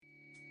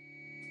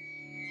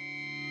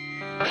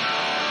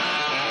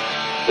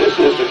This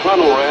is the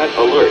Conelrad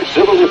Alert.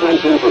 Civil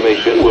defense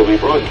information will be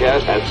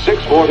broadcast at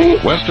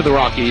 6:40. West of the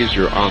Rockies,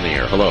 you're on the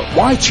air. Hello.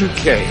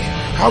 Y2K,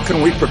 how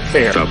can we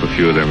prepare? Stop a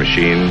few of their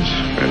machines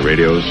and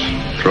radios.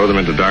 Throw them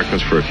into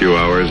darkness for a few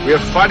hours. We are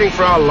fighting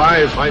for our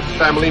lives. My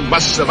family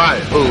must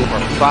survive. For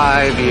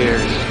 5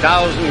 years.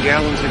 1,000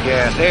 gallons of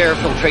gas, air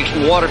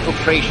filtration, water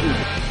filtration.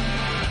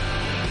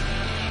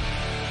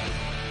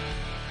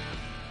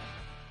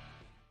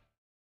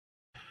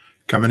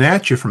 Coming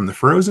at you from the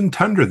frozen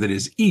tundra that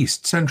is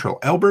East Central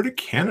Alberta,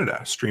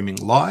 Canada, streaming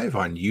live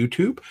on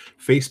YouTube,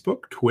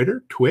 Facebook,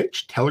 Twitter,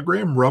 Twitch,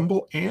 Telegram,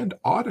 Rumble, and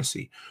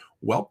Odyssey.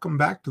 Welcome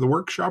back to the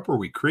workshop where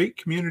we create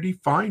community,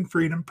 find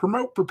freedom,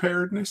 promote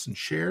preparedness, and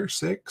share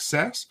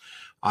success.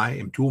 I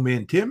am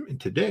Toolman Tim, and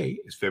today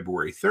is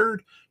February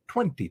 3rd,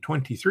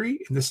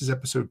 2023, and this is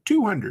episode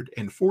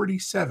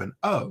 247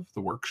 of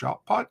the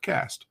Workshop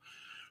Podcast.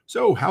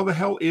 So how the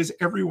hell is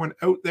everyone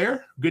out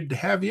there? Good to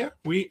have you.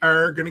 We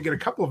are going to get a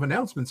couple of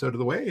announcements out of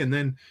the way, and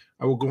then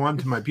I will go on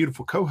to my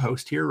beautiful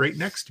co-host here right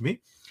next to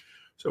me.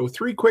 So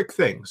 3 quick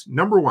things.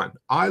 Number 1,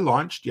 I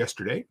launched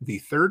yesterday the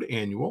 3rd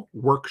annual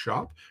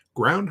Workshop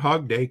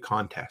Groundhog Day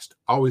contest.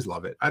 Always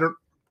love it. I don't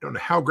know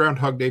how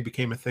Groundhog Day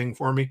became a thing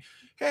for me.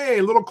 Hey,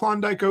 little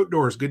Klondike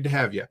Outdoors, good to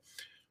have you.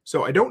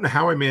 So I don't know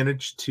how I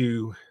managed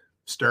to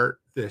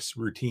start this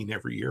routine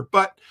every year,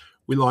 but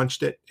we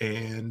launched it,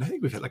 and I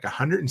think we've had like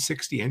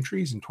 160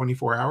 entries in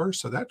 24 hours,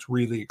 so that's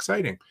really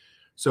exciting.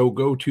 So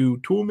go to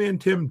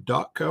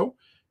toolmantim.co,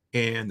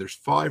 and there's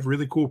 5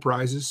 really cool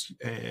prizes.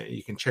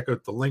 You can check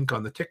out the link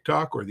on the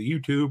TikTok or the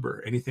YouTube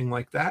or anything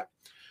like that.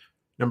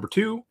 Number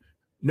 2,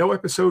 no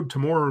episode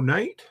tomorrow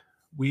night.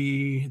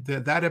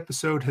 That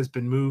episode has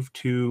been moved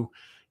to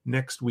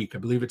next week. I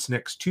believe it's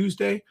next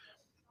Tuesday.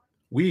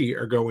 We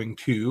are going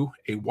to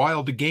a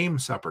wild game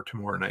supper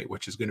tomorrow night,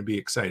 which is going to be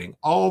exciting.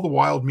 All the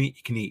wild meat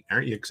you can eat.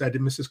 Aren't you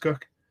excited, Mrs.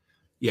 Cook?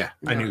 Yeah,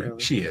 I knew really.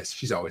 She is.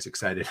 She's always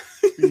excited.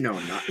 No,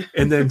 I'm not.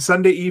 And then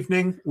Sunday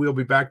evening, we'll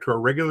be back to our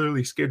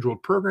regularly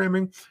scheduled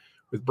programming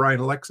with Brian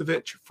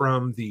Alexovich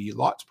from the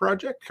Lots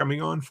Project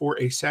coming on for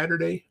a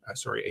Sunday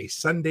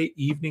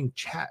evening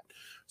chat.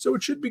 So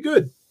it should be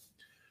good.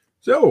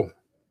 So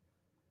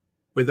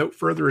without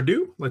further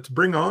ado, let's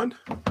bring on,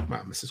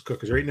 wow, Mrs.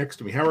 Cook is right next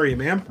to me. How are you,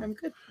 ma'am? I'm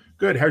good.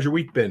 Good. How's your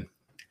week been?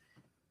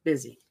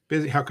 Busy.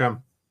 Busy? How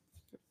come?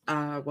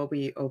 Well,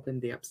 we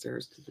opened the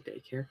upstairs to the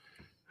daycare.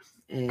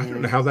 And I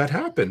don't know how that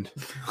happened.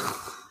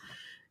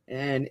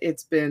 And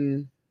it's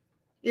been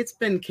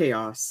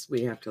chaos.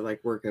 We have to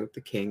work out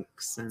the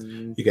kinks,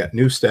 and you got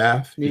new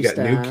staff, new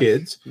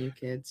kids, yeah.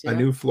 A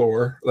new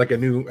floor, like a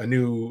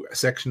new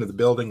section of the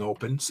building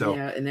open. So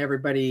yeah, and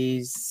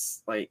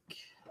everybody's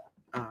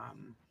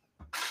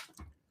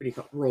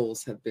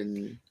roles have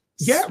been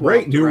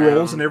right, new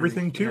roles and around,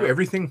 everything too. Yeah.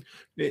 Everything.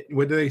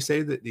 What do they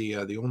say that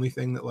the only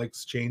thing that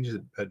likes change is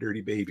a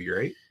dirty baby,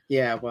 right?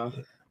 Yeah, well,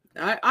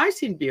 I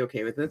seem to be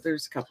okay with it.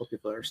 There's a couple of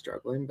people that are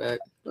struggling, but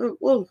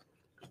we'll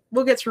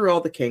get through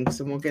all the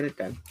kinks and we'll get it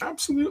done.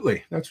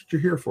 Absolutely. That's what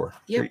you're here for.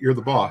 Yep. You're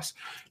the boss.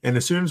 And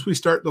as soon as we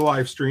start the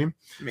live stream,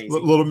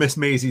 little Miss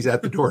Maisie's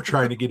at the door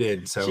trying to get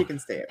in. So she can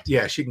stay out.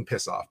 Yeah, she can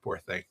piss off, poor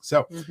thing.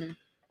 So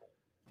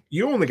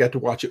You only got to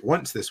watch it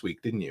once this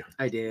week, didn't you?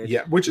 I did.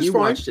 Yeah, which is you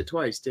fine. You watched it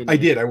twice, didn't you? I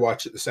did. I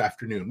watched it this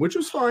afternoon, which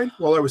was fine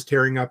while I was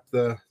tearing up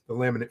the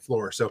laminate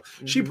floor. So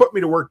she put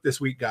me to work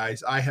this week,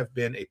 guys. I have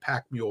been a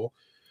pack mule.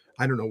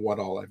 I don't know what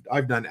all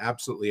I've done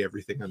absolutely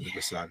everything under the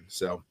sun.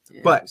 So,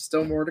 yeah, but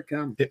still more to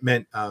come. It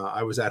meant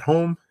I was at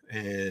home,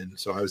 and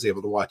so I was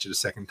able to watch it a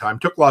second time.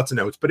 Took lots of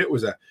notes, but it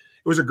was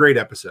a great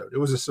episode. It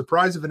was a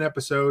surprise of an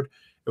episode.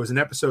 It was an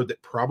episode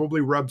that probably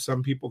rubbed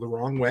some people the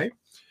wrong way,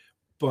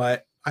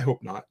 but I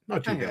hope not.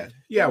 Not too bad.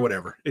 Yeah,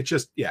 whatever. It's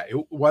just, it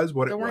was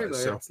what Don't it worry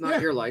was. about So it's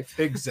not your life.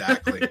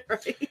 Exactly.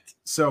 Right.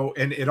 So,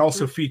 and it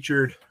also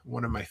featured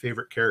one of my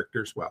favorite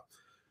characters. Well,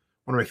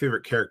 one of my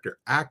favorite character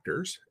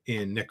actors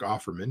in Nick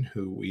Offerman,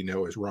 who we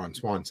know as Ron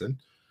Swanson.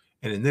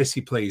 And in this,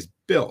 he plays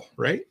Bill,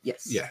 right?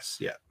 Yes. Yes.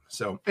 Yeah.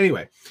 So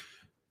anyway,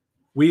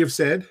 we have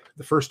said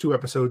the first 2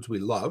 episodes we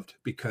loved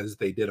because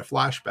they did a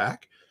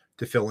flashback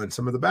to fill in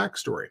some of the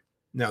backstory.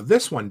 Now,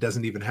 this one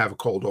doesn't even have a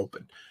cold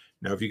open.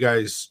 Now, if you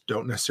guys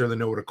don't necessarily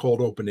know what a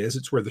cold open is,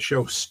 it's where the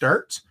show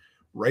starts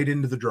right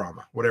into the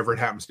drama, whatever it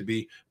happens to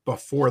be,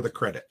 before the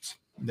credits.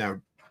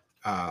 Now,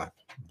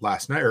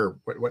 last night, or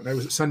what night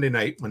was it? Sunday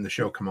night when the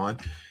show come on,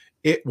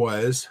 it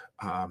was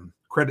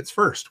credits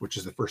first, which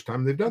is the first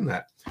time they've done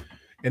that.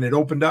 And it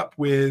opened up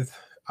with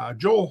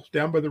Joel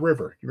down by the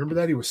river. You remember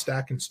that? He was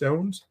stacking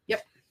stones?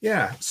 Yep.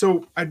 Yeah.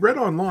 So I'd read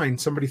online,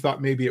 somebody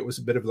thought maybe it was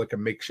a bit of like a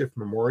makeshift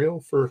memorial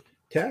for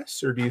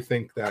Tess, or do you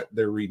think that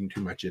they're reading too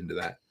much into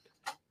that?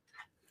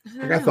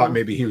 I thought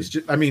maybe he was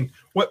just,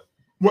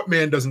 what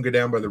man doesn't go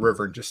down by the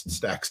river and just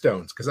stack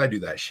stones? Because I do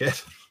that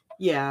shit.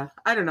 Yeah,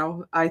 I don't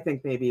know. I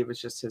think maybe it was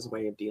just his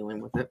way of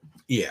dealing with it.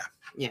 Yeah.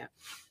 Yeah.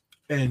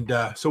 And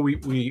so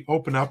we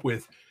open up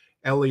with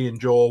Ellie and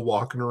Joel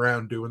walking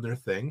around doing their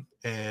thing.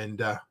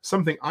 And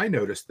something I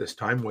noticed this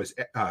time was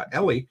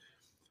Ellie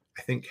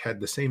I think had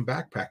the same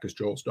backpack as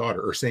Joel's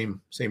daughter, or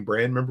same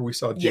brand. Remember we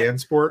saw Yeah.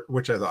 JanSport,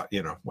 which I thought,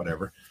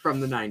 whatever. From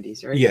the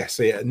 90s, right? Yes,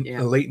 yeah, Yeah.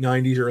 the late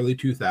 90s, early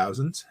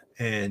 2000s.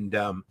 And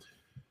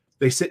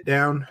they sit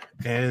down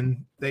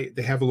and they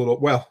have a little,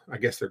 well, I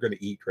guess they're going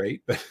to eat,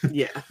 right? But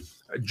Yeah.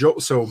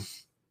 Joel, so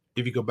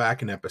if you go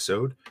back an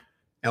episode,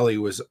 Ellie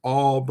was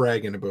all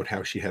bragging about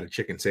how she had a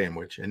chicken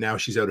sandwich, and now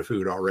she's out of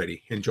food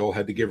already. And Joel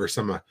had to give her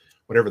some,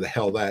 whatever the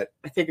hell that.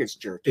 I think it's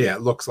jerky. Yeah,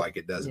 it looks like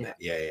it, doesn't Yeah.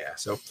 it? Yeah.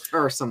 So,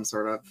 Or some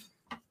sort of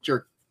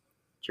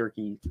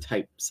jerky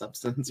type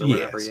substance or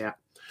whatever. Yes. Yeah.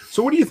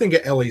 so what do you think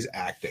of Ellie's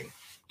acting?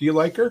 Do you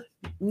like her?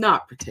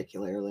 Not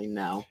particularly,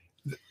 no.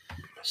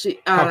 She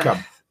How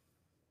come?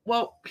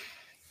 Well,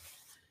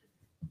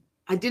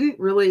 I didn't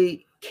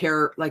really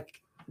care. Like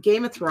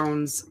Game of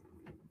Thrones,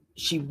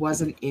 she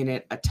wasn't in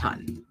it a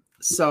ton,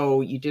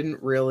 so you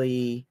didn't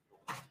really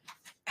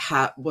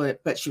have.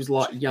 But she was a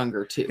lot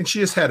younger too. And she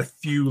just had a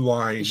few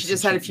lines. She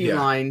just had a few yeah.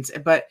 lines,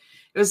 but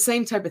it was the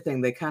same type of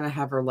thing. They kind of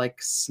have her like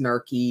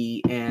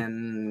snarky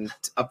and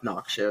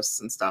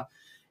obnoxious and stuff.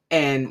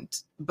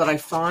 But I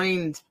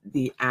find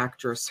the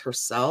actress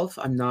herself,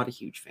 I'm not a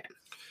huge fan.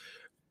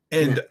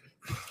 And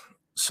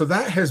so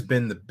that has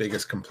been the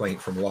biggest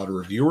complaint from a lot of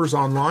reviewers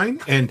online,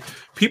 and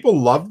people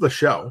love the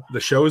show. The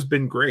show has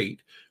been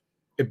great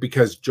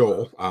because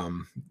Joel,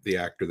 the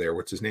actor there,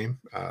 what's his name?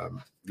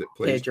 That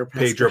plays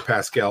Pedro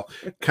Pascal,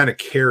 kind of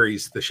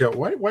carries the show.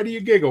 Why do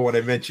you giggle when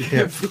I mention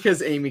him?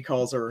 Because Amy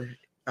calls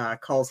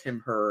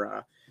him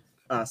her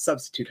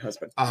substitute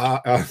husband.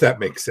 That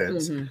makes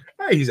sense. Mhm.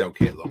 He's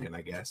okay looking,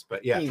 I guess,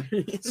 but yeah.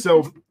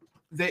 So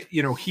that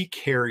he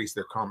carries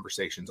their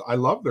conversations. I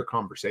love their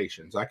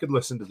conversations. I could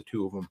listen to the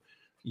two of them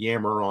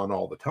yammer on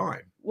all the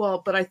time.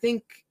 Well, but I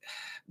think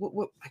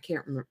what I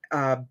can't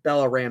remember.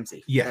 Bella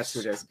Ramsey. Yes, that's who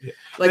it is. Yeah.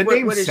 Like the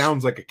name what is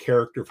sounds like a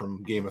character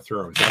from Game of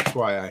Thrones. That's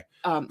why I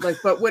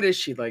but what is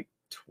she, like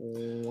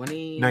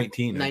 20?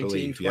 19, I 19,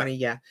 believe. 20,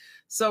 yeah.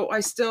 So I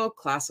still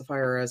classify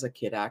her as a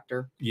kid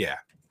actor. Yeah.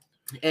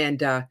 And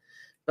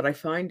but I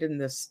find in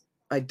this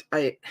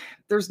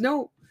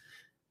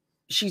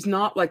she's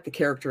not like the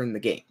character in the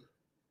game.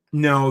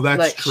 No, that's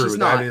Like, true. she's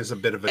That not. is a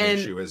bit of an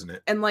issue, isn't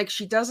it? And like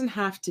she doesn't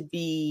have to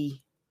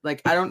be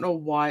like, I don't know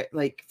why,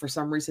 like for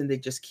some reason they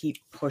just keep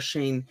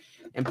pushing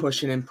and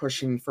pushing and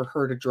pushing for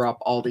her to drop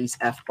all these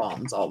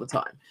F-bombs all the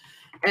time.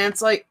 And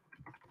it's like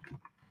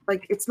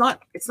it's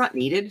not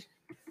needed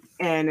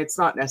and it's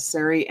not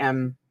necessary.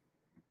 And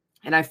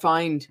I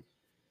find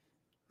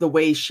the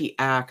way she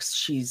acts,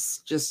 she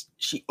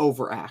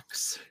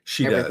overacts.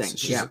 She everything.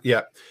 does.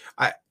 Yeah.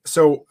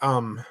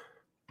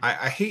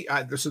 I hate.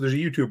 So there's a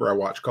YouTuber I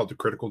watch called The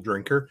Critical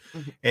Drinker,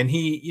 Mhm. and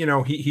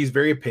he's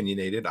very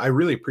opinionated. I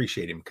really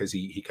appreciate him because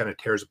he kind of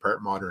tears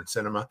apart modern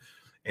cinema.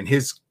 And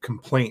his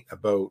complaint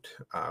about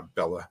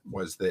Bella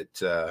was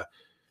that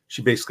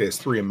she basically has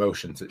three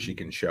emotions that she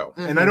can show.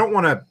 And I don't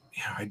want to.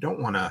 I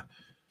don't want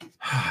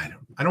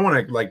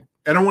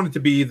it to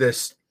be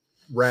this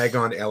rag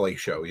on Ellie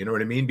show. You know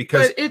what I mean?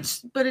 Because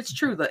but it's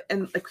true that,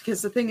 and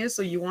because the thing is,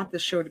 so you want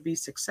this show to be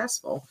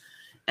successful.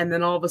 And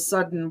then all of a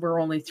sudden we're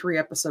only 3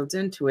 episodes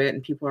into it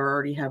and people are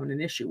already having an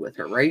issue with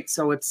her, right?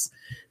 So it's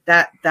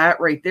that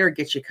right there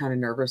gets you kind of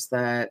nervous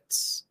that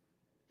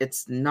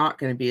it's not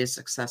going to be as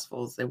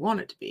successful as they want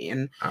it to be.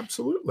 And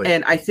absolutely.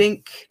 And I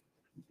think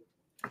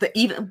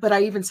that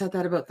I even said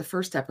that about the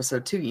first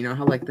episode too. You know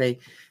how like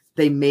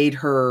they made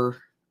her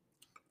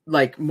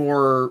like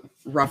more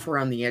rough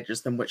around the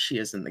edges than what she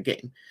is in the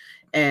game.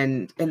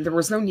 And there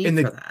was no need and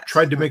they for that.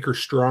 tried to make her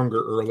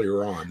stronger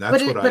earlier on.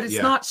 But it's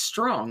not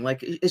strong.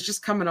 Like it's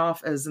just coming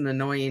off as an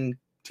annoying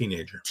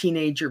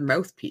teenager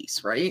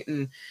mouthpiece, right?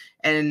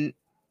 And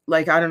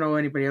like I don't know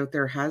anybody out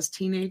there has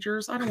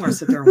teenagers. I don't want to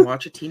sit there and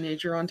watch a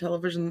teenager on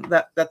television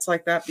that's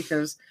like that,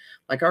 because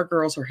like our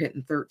girls are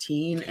hitting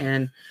 13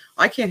 and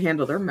I can't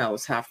handle their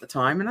mouths half the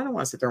time, and I don't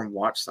want to sit there and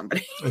watch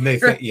somebody. And they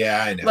think,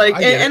 yeah, I know. Like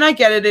I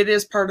get it. It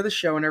is part of the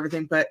show and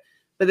everything, but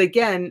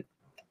again,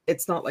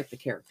 it's not like the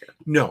character.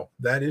 No,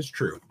 that is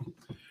true.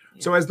 Yeah.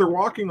 So as they're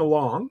walking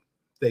along,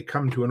 they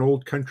come to an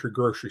old country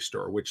grocery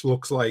store, which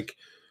looks like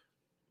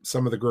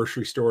some of the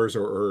grocery stores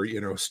or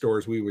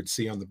stores we would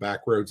see on the back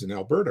roads in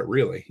Alberta,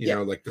 really, you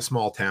know, like the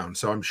small town.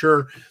 So I'm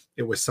sure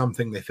it was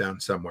something they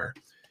found somewhere.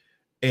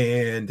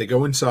 And they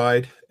go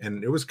inside,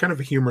 and it was kind of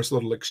a humorous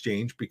little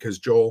exchange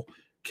because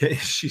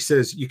she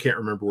says, "You can't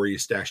remember where you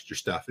stashed your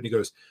stuff." And he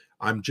goes,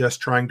 "I'm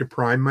just trying to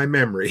prime my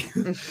memory."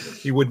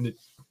 He wouldn't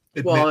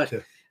admit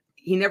to.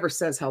 He never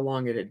says how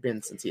long it had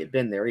been since he had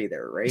been there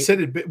either, right? He said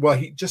it'd been, well,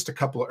 just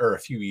a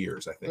few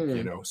years, I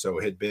think, so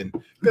it had been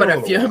but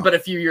a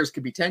few years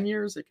could be 10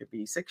 years, it could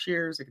be 6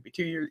 years, it could be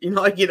 2 years,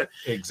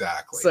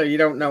 exactly. So you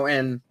don't know,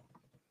 and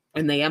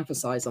they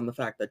emphasize on the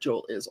fact that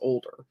Joel is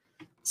older.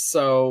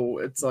 So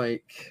it's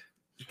like,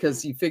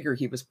 because you figure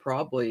he was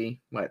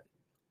probably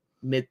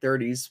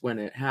mid-30s when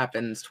it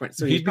happens.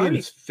 So he'd be in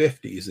his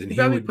 50s, and he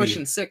would be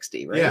pushing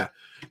 60, right? Yeah,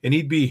 and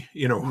he'd be,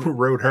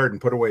 rode hard and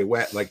put away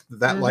wet. Like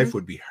that life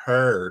would be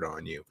hard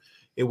on you.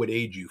 It would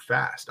age you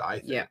fast, I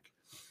think. Yeah.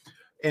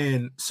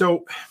 And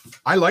so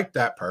I like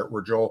that part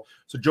where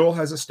Joel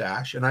has a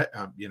stash, and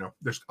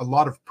there's a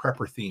lot of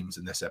prepper themes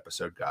in this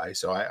episode, guys.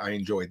 So I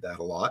enjoyed that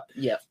a lot.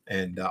 Yeah.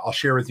 And I'll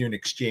share with you an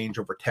exchange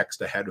over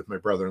text I had with my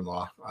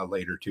brother-in-law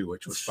later too,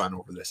 which was fun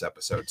over this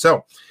episode.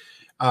 So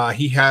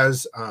he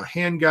has a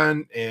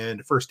handgun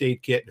and a first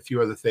aid kit and a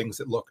few other things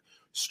that look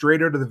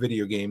straight out of the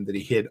video game that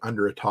he hid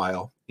under a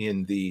tile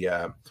in the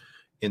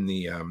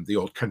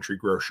old country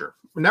grocer.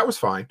 And that was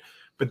fine.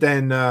 But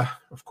then,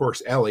 of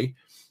course, Ellie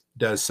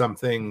does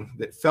something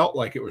that felt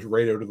like it was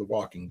right out of The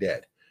Walking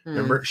Dead.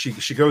 Remember,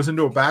 she goes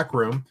into a back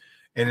room,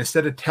 and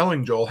instead of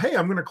telling Joel, hey,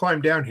 I'm going to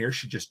climb down here,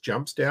 she just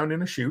jumps down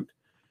in a chute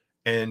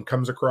and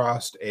comes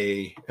across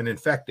an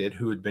infected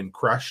who had been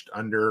crushed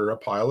under a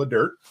pile of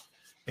dirt,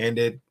 and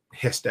it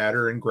hissed at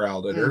her and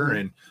growled at her,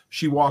 and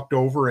she walked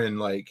over and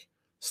like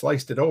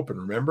sliced it open,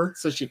 remember?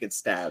 So she could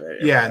stab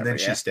it. Yeah, and then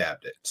she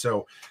stabbed it.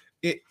 So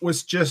it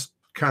was just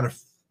kind of,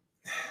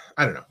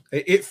 I don't know.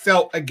 It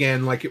felt,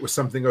 again, like it was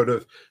something out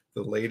of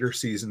the later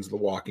seasons of The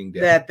Walking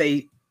Dead.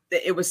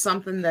 It was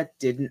something that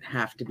didn't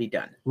have to be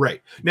done.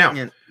 Right.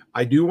 Now,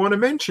 I do want to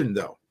mention,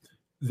 though,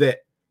 that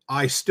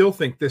I still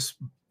think this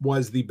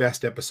was the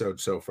best episode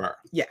so far.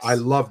 Yes. I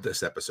love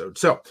this episode.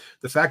 So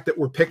the fact that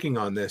we're picking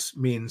on this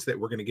means that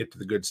we're going to get to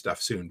the good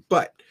stuff soon.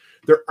 But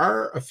there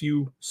are a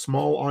few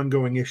small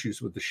ongoing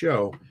issues with the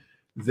show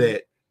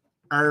that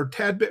are a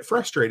tad bit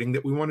frustrating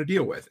that we want to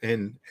deal with.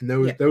 And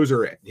those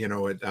are it.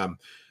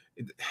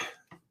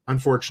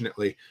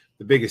 Unfortunately,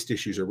 the biggest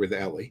issues are with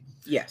Ellie.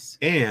 Yes.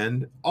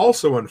 And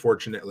also,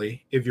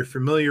 unfortunately, if you're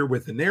familiar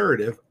with the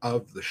narrative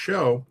of the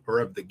show or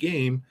of the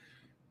game,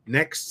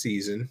 next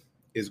season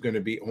is going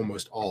to be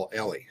almost all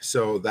Ellie.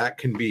 So that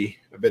can be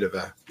a bit of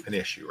an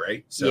issue,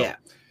 right? So, yeah.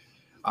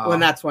 Well,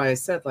 and that's why I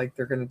said, like,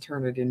 they're going to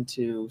turn it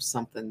into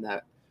something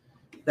that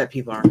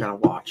people aren't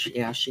going to watch.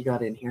 Yeah, she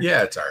got in here.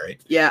 Yeah, it's all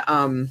right. Yeah.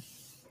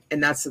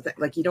 And that's the thing.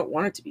 Like, you don't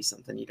want it to be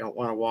something you don't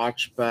want to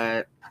watch,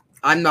 but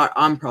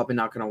I'm probably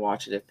not going to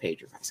watch it if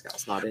Pedro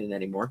Pascal's not in it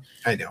anymore.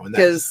 I know.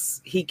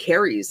 Because he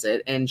carries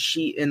it, and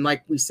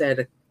like we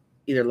said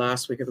either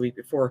last week or the week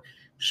before,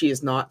 she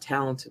is not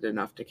talented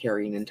enough to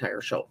carry an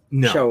entire show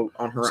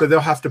on her own. So they'll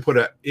have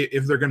to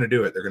if they're going to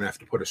do it, they're going to have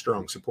to put a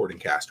strong supporting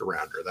cast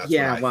around her. That's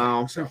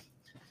think. So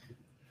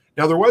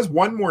now there was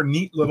one more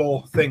neat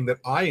little thing that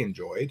I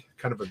enjoyed,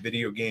 kind of a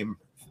video game,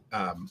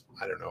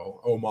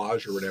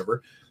 homage or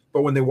whatever.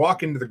 But when they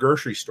walk into the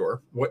grocery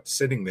store, what's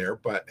sitting there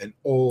but an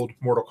old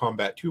Mortal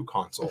Kombat 2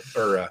 console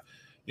or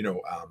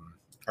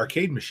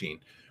arcade machine,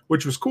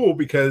 which was cool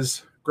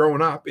because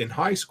growing up in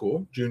high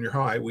school, junior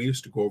high, we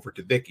used to go over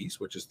to Vicky's,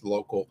 which is the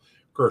local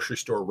grocery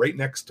store right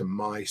next to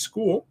my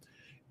school,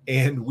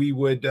 and we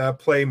would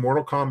play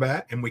Mortal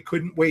Kombat, and we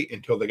couldn't wait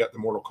until they got the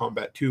Mortal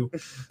Kombat 2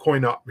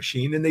 coin-op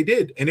machine, and they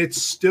did, and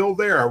it's still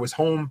there. I was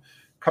home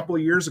a couple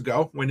of years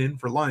ago, went in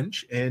for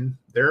lunch, and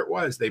there it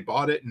was. They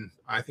bought it, and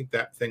I think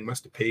that thing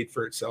must have paid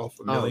for itself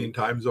a million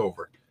times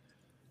over.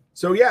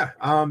 So yeah,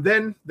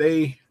 then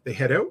they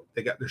head out.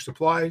 They got their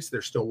supplies.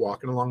 They're still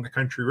walking along the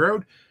country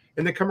road,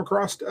 and they come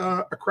across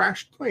a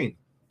crashed plane.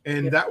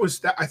 And that was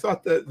that. I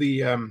thought that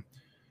the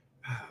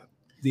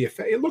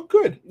effect, it looked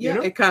good.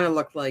 Yeah, it kind of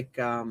looked like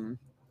the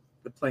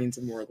planes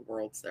in War of the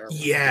Worlds there.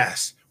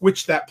 Yes,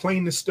 which that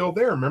plane is still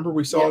there. Remember,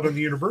 we saw it on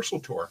the Universal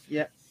tour.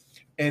 Yeah.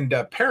 And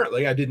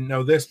apparently, I didn't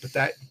know this, but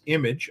that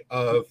image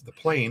of the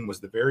plane was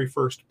the very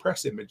first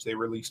press image they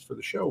released for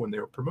the show when they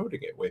were promoting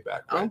it way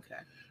back then.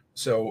 Okay.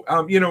 So,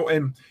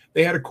 and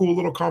they had a cool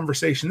little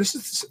conversation.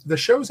 The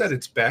show's at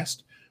its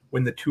best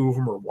when the two of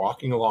them are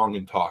walking along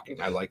and talking.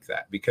 I like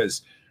that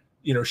because,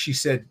 she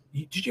said,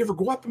 did you ever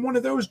go up in one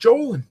of those,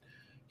 Joel? And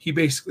he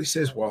basically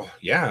says, well,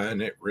 yeah, and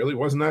it really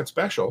wasn't that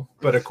special.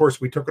 But of course,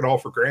 we took it all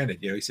for granted.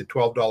 He said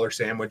 $12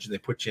 sandwich, and they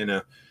put you in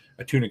a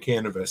tuna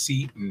can of a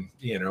seat, and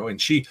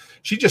and she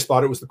just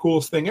thought it was the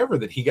coolest thing ever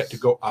that he got to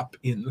go up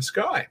in the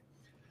sky.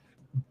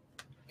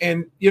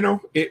 And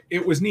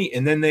it was neat.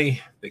 And then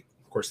they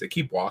of course they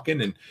keep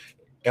walking, and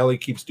Ellie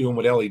keeps doing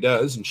what Ellie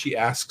does, and she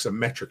asks a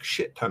metric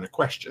shit ton of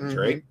questions,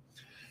 right?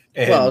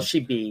 And,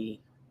 she's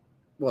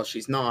not. Well,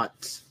 she's not.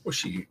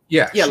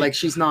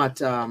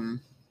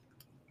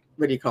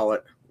 What do you call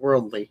it?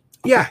 Worldly.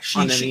 Yeah,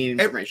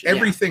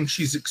 everything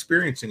she's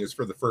experiencing is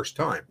for the first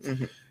time.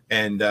 Mm-hmm.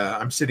 And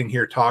I'm sitting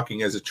here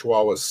talking as a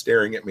chihuahua's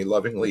staring at me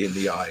lovingly in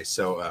the eyes.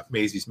 So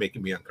Maisie's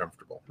making me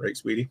uncomfortable. Right,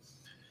 sweetie?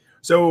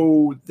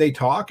 So they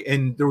talk,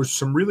 and there was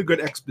some really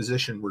good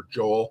exposition where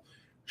Joel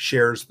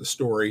shares the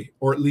story,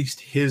 or at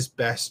least his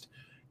best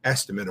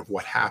estimate of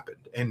what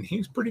happened. And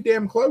he's pretty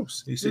damn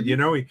close. He said,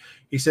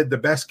 he said the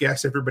best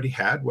guess everybody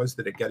had was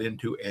that it got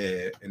into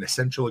an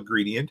essential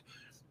ingredient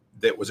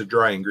that was a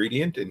dry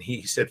ingredient. And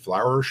he said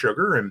flour or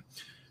sugar. And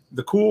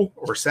the cool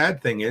or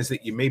sad thing is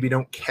that you maybe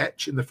don't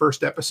catch in the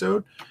first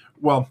episode.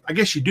 Well, I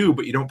guess you do,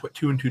 but you don't put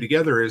two and two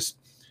together, is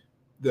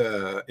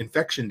the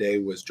infection day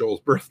was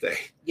Joel's birthday.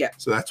 Yeah.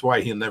 So that's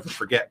why he'll never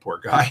forget,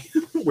 poor guy,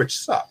 which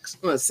sucks.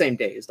 Well, the same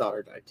day his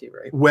daughter died too,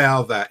 right?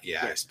 Well,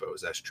 I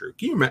suppose that's true.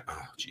 Can you imagine?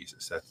 Oh,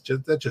 Jesus,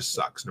 that just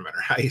sucks no matter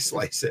how you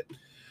slice it.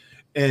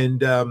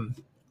 And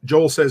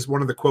Joel says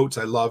one of the quotes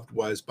I loved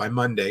was, by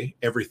Monday,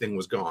 everything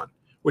was gone,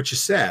 which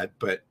is sad,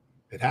 but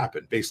it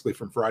happened basically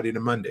from Friday to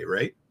Monday,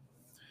 right?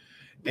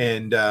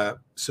 And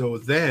so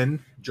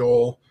then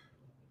Joel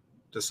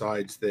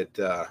decides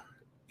that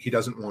he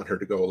doesn't want her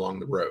to go along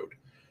the road.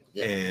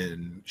 Yeah.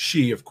 And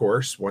she, of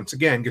course, once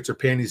again, gets her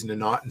panties in a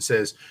knot and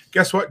says,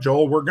 guess what,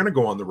 Joel, we're going to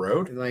go on the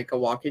road. Like a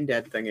Walking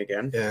Dead thing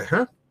again.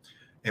 Uh-huh.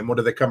 And what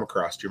do they come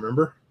across? Do you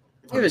remember?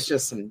 It was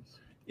just some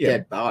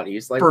dead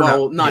bodies. Like,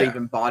 well, not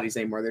even bodies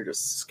anymore. They're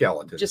just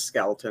skeletons. Just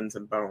skeletons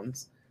and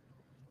bones.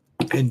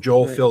 And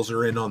Joel fills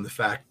her in on the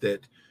fact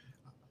that,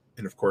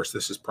 and of course,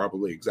 this is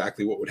probably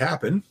exactly what would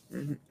happen.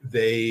 Mm-hmm.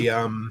 They,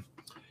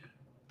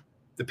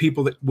 the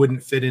people that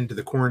wouldn't fit into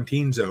the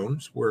quarantine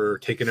zones were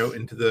taken out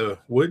into the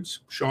woods,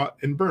 shot,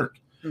 and burnt.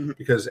 Mm-hmm.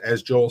 Because,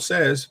 as Joel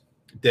says,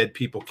 dead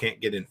people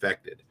can't get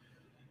infected.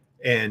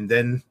 And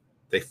then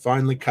they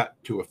finally cut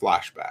to a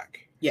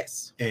flashback.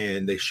 Yes.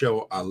 And they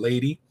show a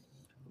lady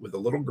with a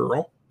little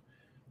girl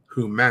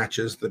who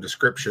matches the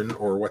description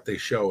or what they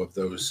show of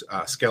those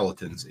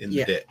skeletons in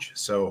the ditch.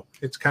 So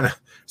it's kind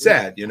of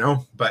sad, you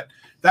know, but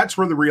that's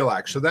where the real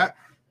action. So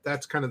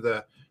that's kind of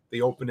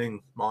the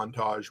opening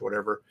montage,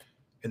 whatever.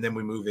 And then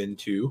we move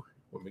into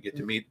when we get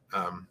to meet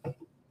a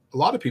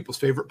lot of people's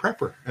favorite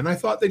prepper. And I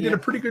thought they did a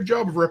pretty good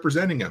job of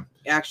representing him.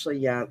 Actually,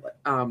 yeah.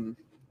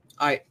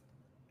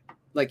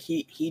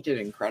 He did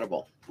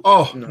incredible.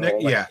 Oh,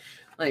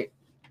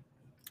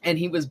 and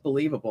he was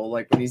believable,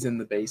 like when he's in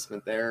the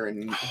basement there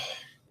and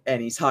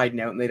he's hiding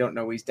out and they don't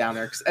know he's down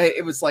there.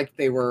 It was like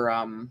they were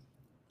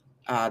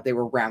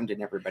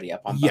rounding everybody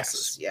up on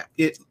buses. Yeah.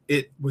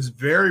 It was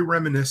very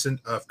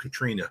reminiscent of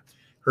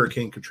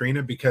Hurricane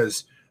Katrina,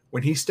 because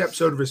when he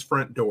steps out of his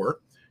front door,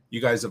 you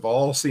guys have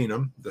all seen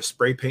him, the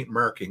spray paint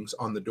markings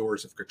on the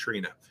doors of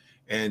Katrina.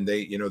 And they,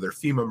 you know, they're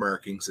FEMA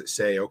markings that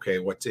say, okay,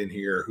 what's in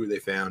here, who they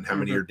found, how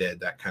many are dead,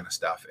 that kind of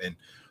stuff. And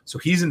so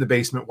he's in the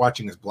basement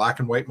watching his black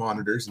and white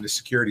monitors and his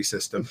security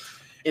system.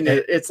 And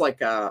it's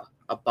like a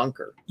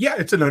bunker. Yeah,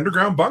 it's an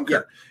underground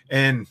bunker. Yeah.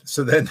 And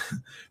so then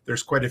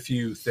there's quite a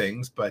few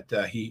things, but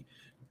he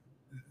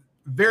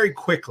very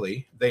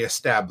quickly, they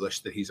establish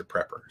that he's a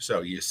prepper.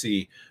 So you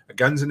see a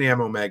guns and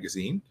ammo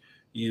magazine.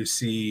 You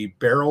see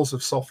barrels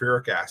of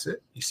sulfuric acid.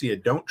 You see a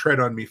don't tread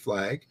on me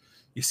flag.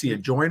 You see a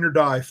join or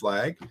die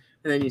flag.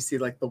 And then you see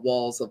like the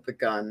walls of the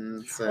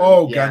guns.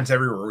 Guns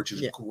everywhere, which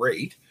is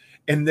great.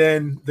 And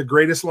then the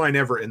greatest line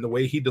ever, and the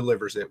way he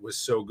delivers it was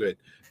so good,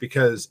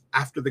 because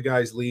after the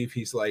guys leave,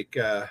 he's like,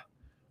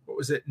 what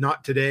was it?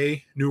 Not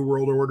today, New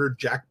World Order,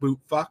 jackboot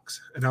fucks.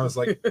 And I was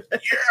like,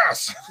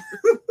 yes.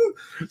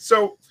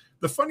 So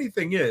the funny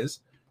thing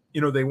is,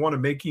 you know, they want to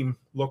make him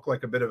look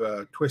like a bit of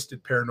a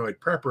twisted, paranoid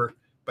prepper,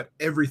 but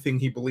everything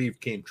he believed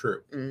came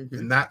true. Mm-hmm.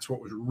 And that's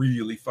what was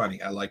really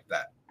funny. I like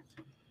that.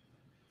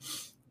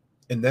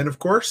 And then, of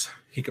course,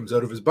 he comes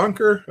out of his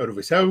bunker, out of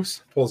his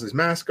house, pulls his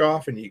mask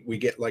off, and we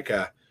get like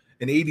an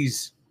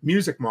 80s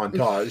music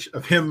montage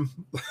of him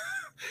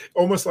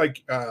almost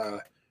like,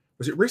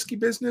 was it Risky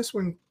Business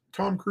when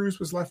Tom Cruise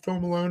was left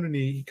home alone and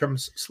he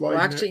comes sliding?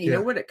 Well, actually, you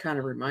know what it kind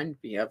of reminded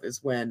me of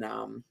is when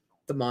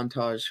the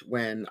montage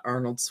when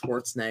Arnold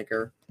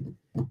Schwarzenegger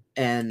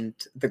and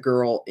the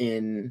girl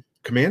in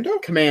Commando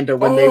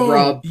when they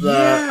rob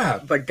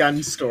the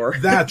gun store.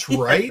 That's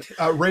right.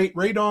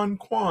 Radon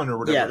Kwan or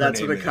whatever. Yeah, that's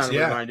what it kind of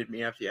reminded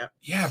me of.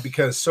 Yeah,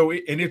 because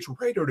it's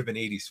right out of an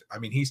 80s. I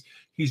mean,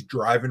 he's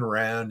driving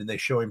around and they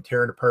show him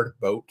tearing apart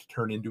a boat to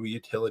turn into a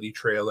utility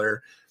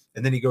trailer.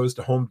 And then he goes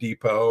to Home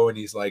Depot and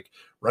he's like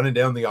running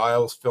down the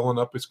aisles, filling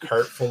up his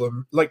cart full of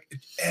like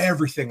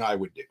everything I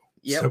would do.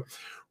 Yep. So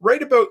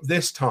right about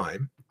this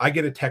time, I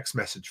get a text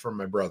message from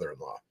my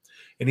brother-in-law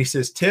and he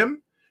says,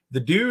 Tim, the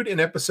dude in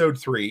episode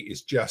 3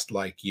 is just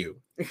like you.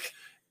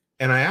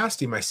 And I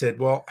asked him, I said,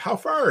 well, how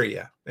far are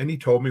you? And he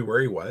told me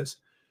where he was.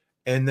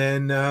 And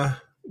then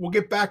we'll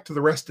get back to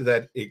the rest of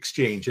that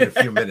exchange in a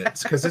few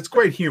minutes because it's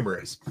quite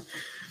humorous.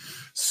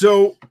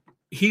 So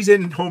he's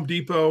in Home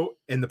Depot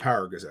and the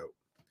power goes out.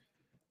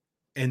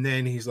 And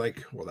then he's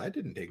like, well, that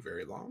didn't take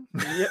very long.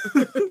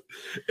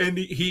 And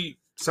he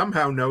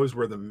somehow knows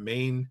where the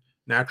main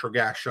natural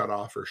gas shut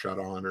off or shut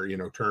on or,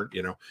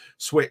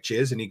 switch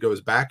is. And he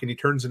goes back and he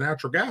turns the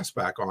natural gas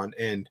back on.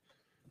 And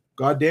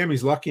goddamn,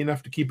 he's lucky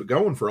enough to keep it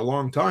going for a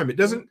long time. It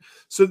doesn't.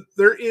 So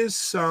there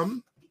is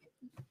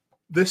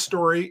this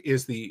story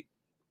is the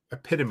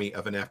epitome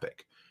of an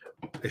epic,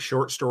 a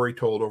short story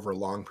told over a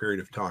long period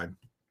of time.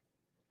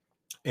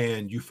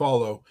 And you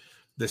follow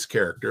this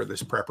character,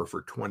 this prepper,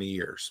 for 20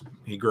 years.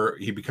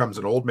 He becomes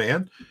an old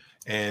man,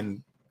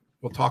 and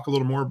we'll talk a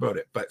little more about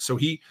it. But so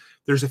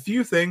there's a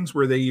few things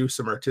where they use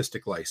some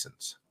artistic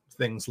license,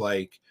 things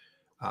like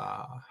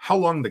how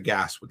long the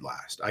gas would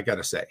last, I got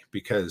to say,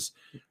 because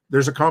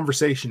there's a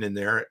conversation in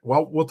there.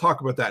 Well, we'll talk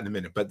about that in a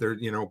minute, but there,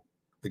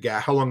 the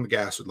gas, how long the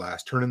gas would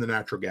last, turning the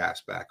natural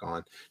gas back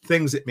on,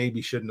 things that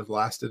maybe shouldn't have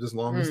lasted as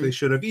long as they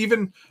should have,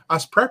 even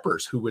us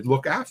preppers who would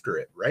look after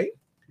it. Right.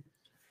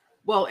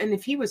 Well, and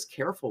if he was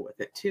careful with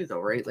it too, though,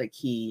 right? Like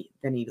he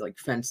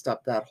fenced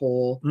up that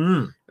whole,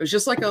 it was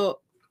just like a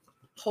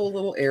whole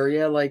little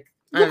area. Like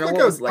I don't know Looked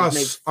what was like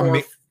maybe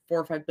ma- 4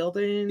 or 5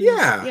 buildings.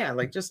 Yeah. Yeah,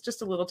 like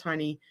just a little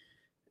tiny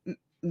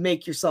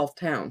make yourself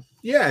town.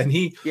 Yeah, and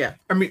Yeah.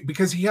 I mean,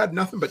 because he had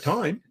nothing but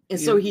time. And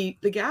so the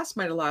gas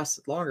might have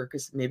lasted longer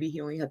because maybe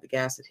he only had the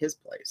gas at his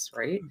place,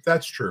 right?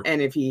 That's true.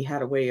 And if he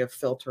had a way of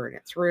filtering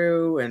it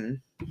through, and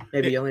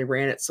maybe he only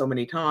ran it so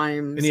many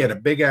times, and he had a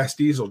big ass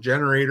diesel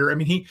generator. I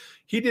mean,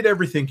 he did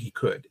everything he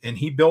could, and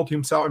he built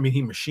himself. I mean,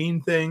 he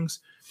machined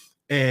things,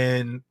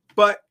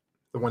 but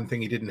the one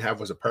thing he didn't have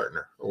was a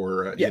partner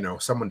or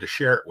someone to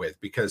share it with,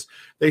 because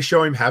they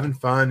show him having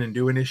fun and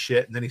doing his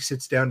shit, and then he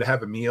sits down to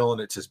have a meal,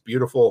 and it's this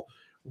beautiful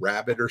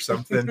rabbit or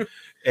something,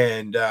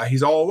 and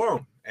he's all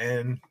alone.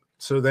 And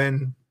so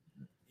then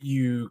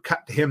you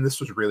cut to him. This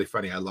was really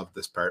funny. I love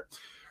this part.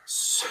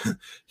 So,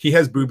 he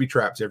has booby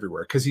traps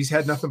everywhere because he's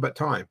had nothing but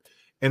time.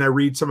 And I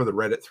read some of the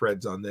Reddit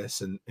threads on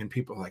this, and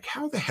people are like,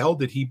 how the hell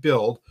did he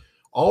build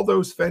all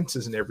those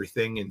fences and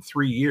everything in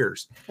 3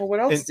 years? Well,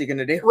 what else is he going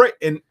to do? Right.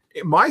 And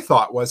my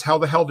thought was, how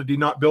the hell did he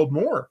not build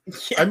more?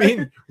 Yeah. I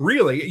mean,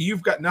 really,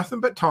 you've got nothing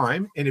but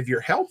time. And if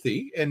you're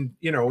healthy and,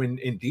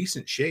 in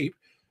decent shape,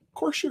 of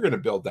course you're going to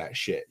build that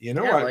shit.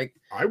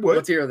 I would.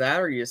 It's either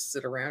that or you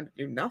sit around and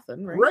do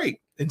nothing, right?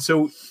 Right. And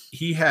so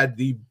he had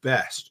the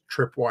best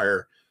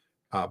tripwire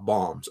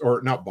bombs,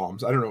 or not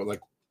bombs. I don't know,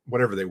 like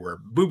whatever they were,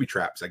 booby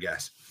traps, I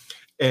guess.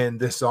 And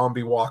this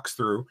zombie walks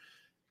through,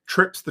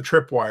 trips the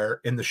tripwire,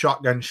 and the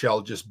shotgun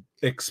shell just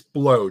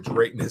explodes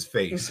right in his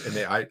face. And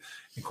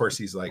of course,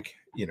 he's like,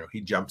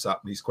 he jumps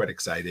up and he's quite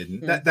excited.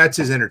 And that's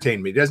his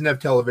entertainment. He doesn't have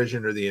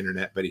television or the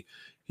internet, but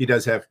he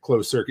does have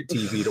closed circuit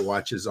TV to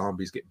watch his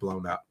zombies get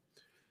blown up.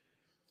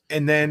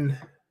 And then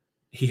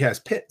he has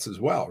pits as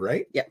well,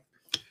 right? Yeah.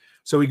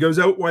 So he goes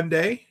out one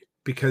day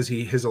because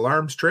his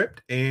alarm's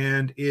tripped,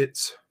 and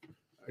it's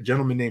a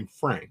gentleman named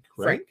Frank,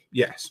 right? Frank.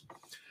 Yes.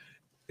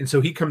 And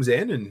so he comes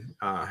in, and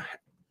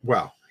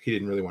he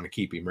didn't really want to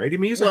keep him, right? I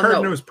mean, he's a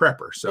hard-nosed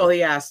prepper. So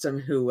he asked him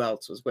who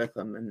else was with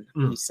him, and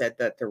he said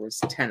that there was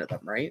 10 of them,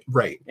 right?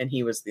 Right. And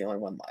he was the only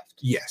one left.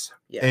 Yes.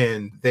 Yeah.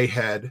 And they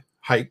had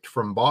hiked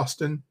from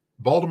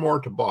Baltimore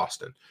to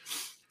Boston.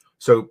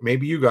 So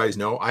maybe you guys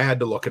know, I had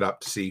to look it up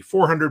to see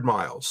 400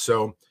 miles.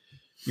 So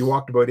you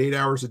walked about 8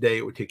 hours a day.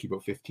 It would take you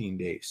about 15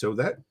 days. So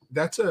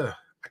that's a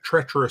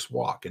treacherous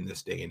walk in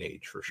this day and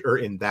age, for sure. Or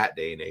in that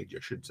day and age,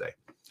 I should say.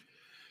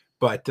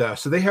 But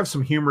so they have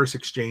some humorous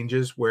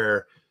exchanges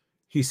where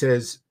he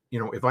says,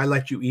 if I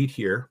let you eat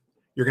here,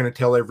 you're going to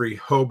tell every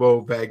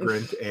hobo,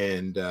 vagrant,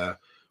 and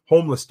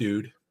homeless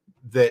dude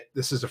that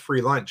this is a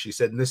free lunch. He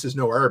said, and this is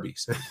no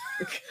Arby's.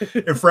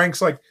 And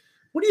Frank's like,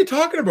 what are you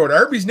talking about?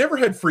 Arby's never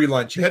had free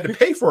lunch. You had to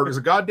pay for it. It was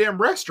a goddamn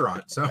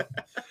restaurant. So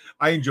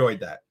I enjoyed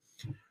that.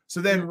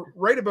 So then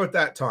right about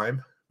that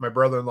time, my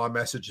brother-in-law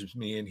messages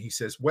me, and he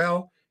says,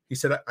 remember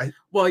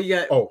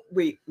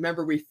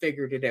we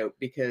figured it out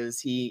because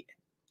he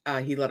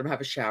let him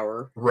have a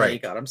shower. Right. And he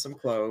got him some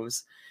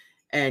clothes.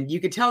 And you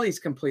could tell he's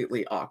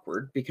completely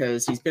awkward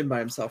because he's been by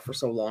himself for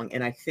so long.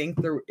 And I think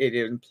it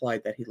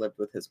implied that he lived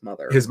with his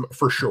mother.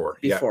 For sure.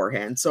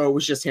 Beforehand. Yeah. So it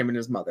was just him and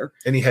his mother.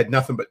 And he had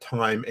nothing but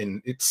time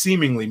and it's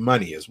seemingly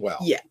money as well.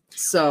 Yeah.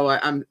 So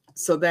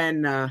so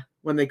then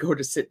when they go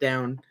to sit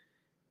down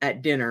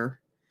at dinner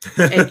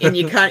and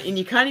you kind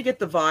of get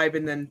the vibe,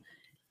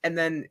 and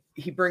then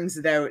he brings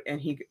it out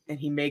and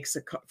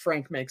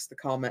Frank makes the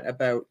comment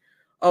about,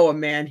 a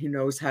man who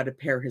knows how to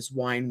pair his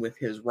wine with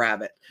his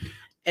rabbit.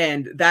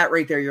 And that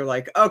right there, you're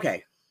like,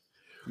 okay,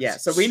 yeah.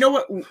 So we know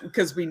what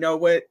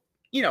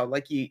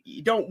like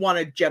you don't want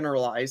to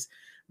generalize,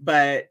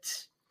 but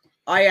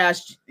I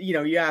asked,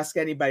 you ask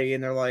anybody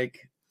and they're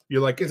like,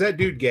 you're like, is that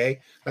dude gay?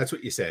 That's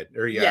what you said,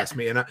 or you asked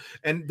me.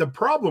 And the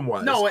problem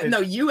was, no,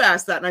 you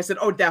asked that. And I said,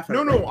 oh,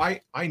 definitely. No,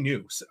 I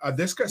knew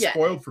this got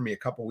spoiled for me a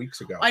couple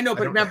weeks ago. I know,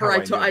 but remember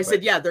I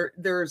said,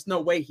 there's no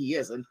way he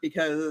isn't,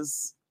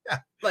 because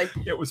like,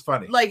 it was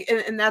funny. Like,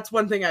 and that's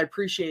one thing I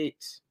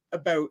appreciate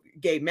about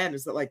gay men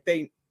is that like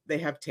they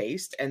have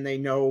taste and they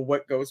know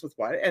what goes with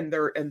what, and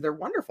they're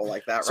wonderful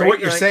like that. So right? what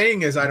you're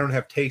saying is I don't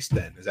have taste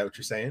then. Is that what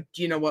you're saying?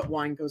 Do you know what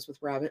wine goes with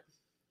rabbit?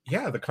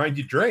 Yeah, the kind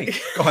you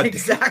drink. God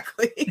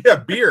exactly. Yeah,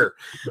 beer,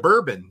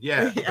 bourbon.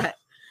 Yeah. Yeah.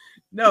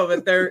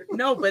 But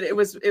it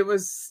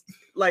was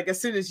like, as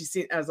soon as you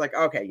see it, I was like,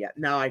 okay, yeah,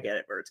 now I get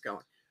it where it's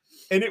going.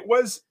 And it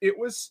was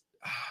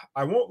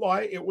I won't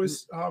lie, it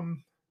was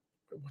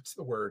what's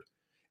the word?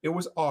 It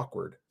was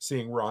awkward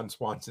seeing Ron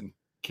Swanson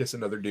kiss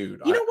another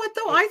dude. You know what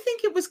though? I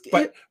think it was,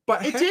 but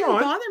it didn't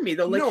bother me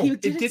though. Like, he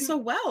did it so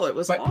well. It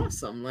was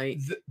awesome. Like,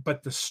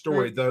 but the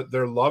story,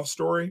 their love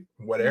story,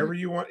 whatever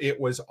you want, it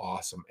was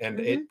awesome, and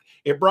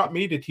it brought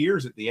me to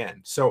tears at the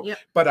end. So,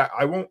 but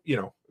I won't.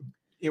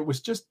 It was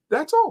just,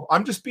 that's all.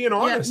 I'm just being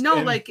honest.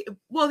 Yeah,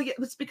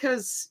 it's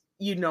because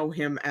you know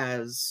him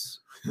as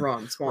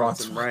Ron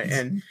Swanson, right?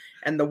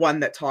 And the one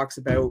that talks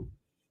about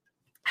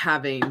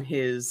having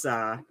his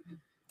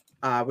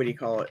what do you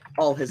call it?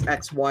 All his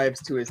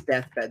ex-wives to his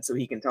deathbed so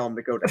he can tell them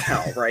to go to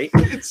hell, right?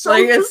 It's so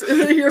like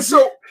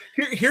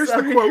here's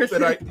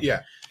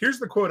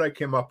the quote I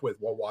came up with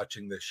while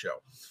watching this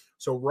show.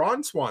 So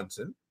Ron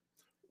Swanson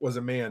was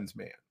a man's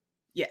man.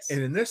 Yes.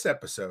 And in this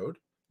episode,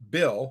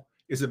 Bill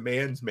is a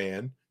man's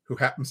man who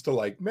happens to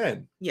like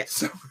men. Yes.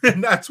 So,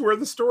 and that's where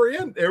the story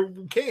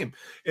came.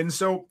 And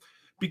so,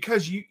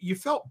 because you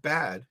felt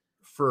bad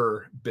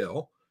for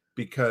Bill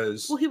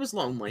because Well, he was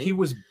lonely. he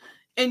was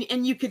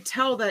and you could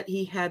tell that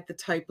he had the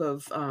type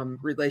of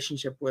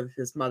relationship with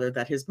his mother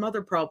that his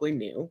mother probably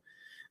knew,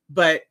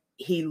 but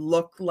he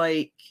looked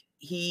like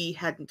he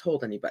hadn't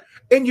told anybody.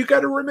 And you got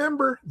to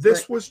remember,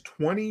 this Right. was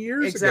 20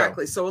 years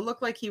Exactly. ago. So it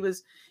looked like he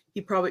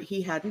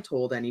hadn't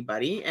told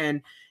anybody,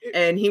 and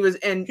It- he was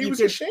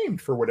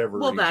ashamed for whatever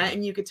well reason. that,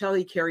 and you could tell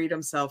he carried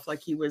himself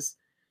like he was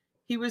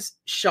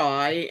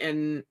shy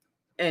and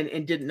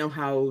didn't know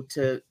how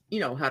to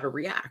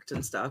react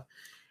and stuff.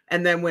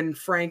 And then when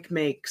Frank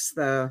makes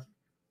the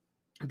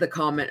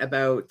comment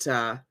about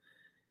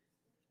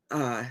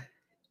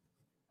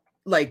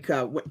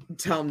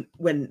tell him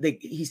when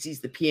he sees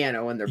the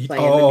piano and they're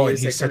playing the and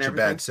music he's such and a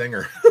bad everything.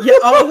 singer. Yeah,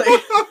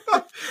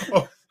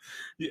 Oh,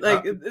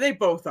 yeah, they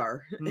both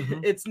are.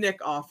 Mhm. It's Nick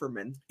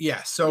Offerman.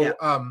 yeah. So,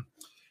 Yeah.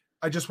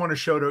 I just want to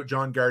shout out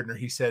John Gardner.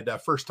 He said,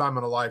 first time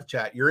on a live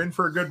chat, you're in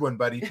for a good one,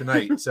 buddy,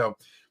 tonight. so,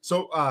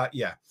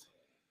 yeah.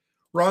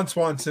 Ron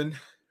Swanson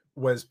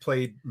was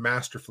played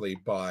masterfully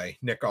by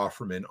Nick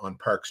Offerman on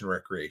Parks and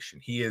Recreation.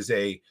 He is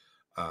a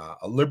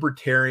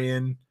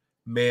libertarian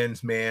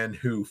man's man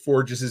who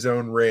forges his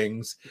own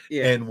rings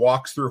Yeah. and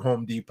walks through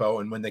Home Depot.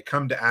 And when they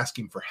come to ask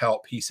him for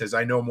help, he says,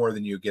 I know more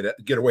than you, get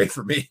away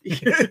from me.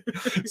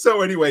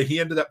 So anyway, he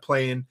ended up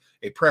playing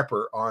a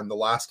prepper on The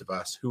Last of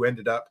Us who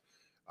ended up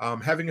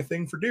having a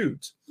thing for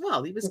dudes.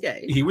 Well, he was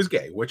gay. He was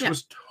gay, which Yeah.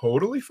 was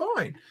totally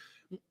fine.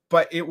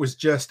 But it was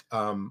just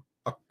a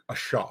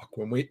shock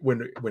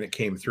when it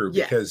came through,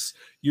 Yeah. because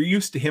you're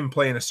used to him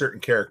playing a certain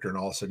character and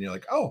all of a sudden you're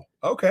like, oh,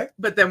 okay.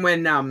 But then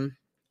when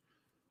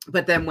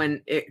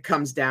it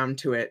comes down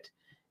to it,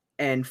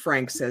 and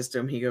Frank says to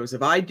him, he goes,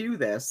 if I do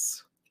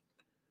this,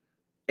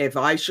 if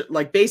I should,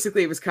 like,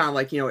 basically it was kind of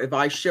like, if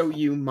I show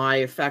you my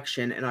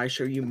affection and I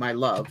show you my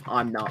love,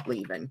 I'm not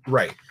leaving.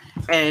 Right.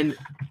 And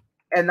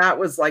that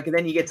was like, and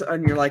then you get to,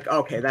 and you're like,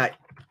 okay,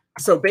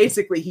 so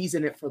basically he's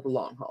in it for the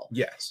long haul.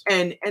 Yes.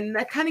 And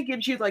that kind of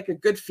gives you like a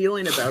good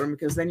feeling about him,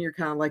 because then you're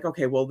kind of like,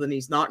 okay, well then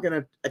he's not going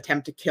to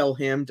attempt to kill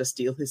him to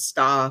steal his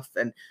stuff.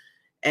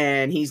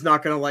 And he's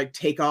not going to like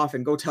take off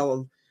and go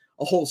tell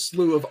a whole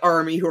slew of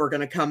army who are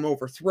going to come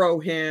overthrow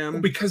him.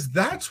 Because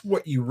that's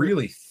what you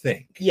really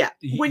think. Yeah.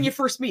 When you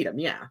first meet him.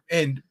 Yeah.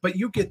 But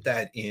you get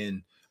that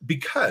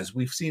because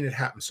we've seen it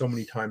happen so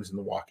many times in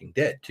The Walking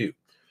Dead too.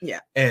 Yeah.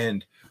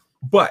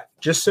 But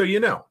just so you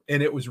know,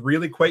 and it was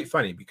really quite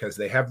funny because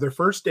they have their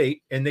first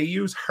date and they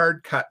use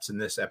hard cuts in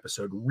this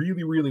episode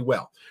really, really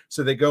well.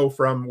 So they go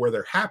from where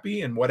they're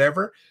happy and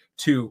whatever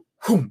to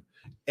whoom,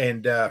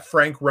 and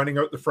Frank running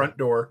out the front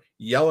door,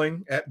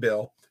 yelling at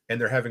Bill, and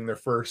they're having their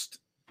first,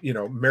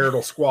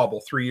 marital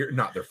squabble 3 years,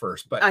 not their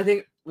first, but I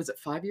think, was it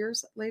 5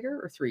 years later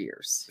or 3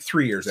 years?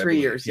 3 years. I 3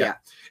 believe. years. Yeah.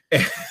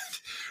 And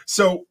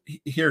so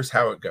here's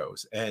how it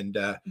goes. And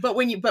But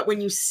when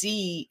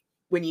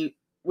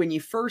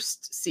you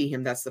first see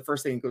him, that's the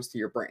first thing that goes through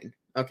your brain.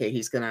 Okay,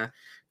 he's gonna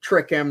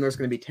trick him. There's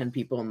gonna be 10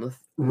 people in the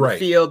Right.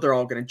 field. They're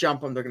all gonna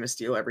jump him. They're gonna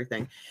steal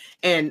everything.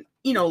 And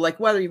like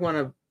whether you want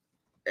to,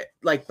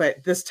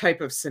 but this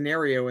type of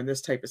scenario and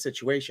this type of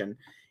situation,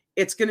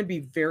 it's gonna be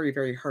very,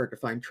 very hard to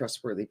find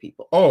trustworthy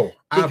people. oh,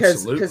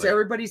 absolutely. Because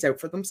everybody's out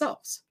for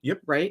themselves.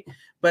 Yep. Right.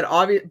 But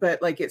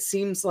like it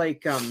seems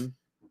like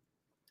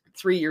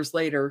 3 years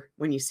later,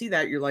 when you see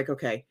that, you're like,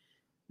 okay,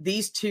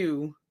 these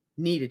two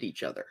needed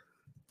each other.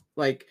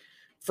 Like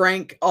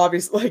Frank,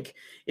 obviously, like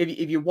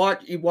if you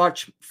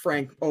watch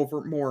Frank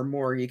over more and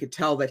more, you could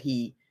tell that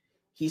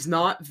he's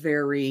not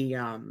very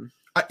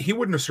he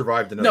wouldn't have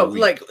survived another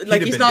week. like He'd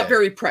have he's been not dead.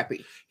 very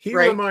preppy. He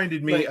right?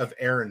 reminded me Like- of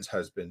Aaron's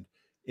husband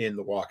in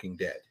The Walking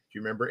Dead. Do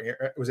you remember?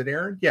 Was it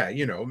Aaron? Yeah,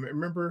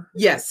 remember?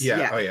 Yes. Yeah.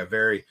 Yeah. Oh yeah,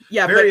 very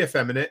Very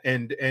effeminate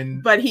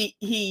and but he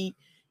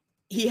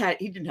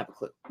didn't have a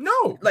clue.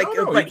 no, like,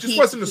 no, but he just he-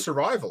 wasn't a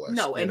survivalist.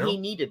 No, and you know? he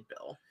needed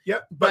Bill.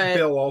 Yep, but but-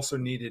 Bill also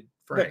needed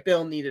Frank. But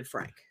Bill needed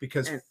Frank.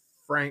 Because and-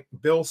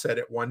 Bill said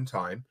at one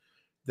time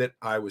that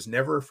I was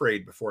never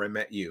afraid before I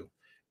met you,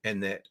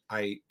 and that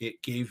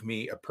it gave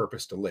me a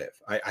purpose to live.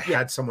 I Yeah.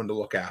 had someone to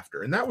look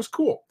after, and that was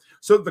cool.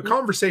 So the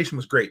conversation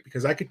was great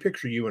because I could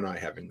picture you and I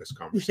having this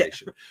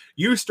conversation.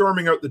 You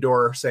storming out the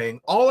door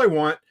saying, all I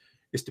want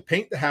is to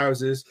paint the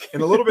houses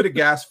and a little bit of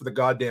gas for the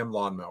goddamn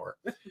lawnmower.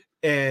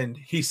 And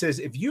he says,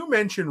 if you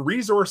mention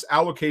resource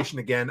allocation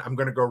again, I'm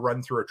going to go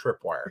run through a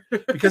tripwire,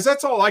 because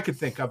that's all I could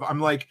think of. I'm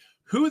like,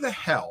 who the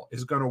hell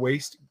is going to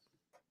waste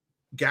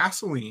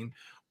gasoline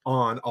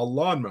on a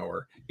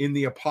lawnmower in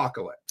the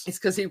apocalypse? It's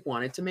because he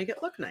wanted to make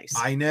it look nice.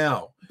 I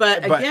know.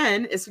 but but-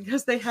 again, it's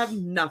because they have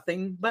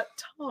nothing but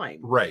time.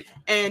 Right.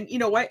 And you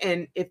know what?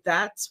 And if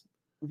that's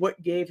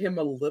what gave him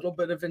a little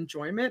bit of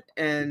enjoyment,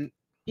 and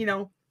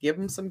give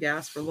him some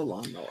gas for the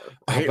lawnmower.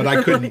 right? But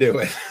I couldn't do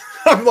it.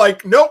 I'm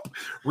like, nope.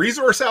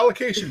 Resource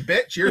allocation,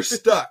 bitch. You're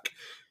stuck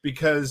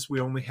because we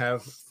only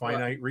have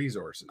finite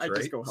resources, I right?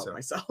 just go help So-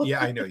 myself.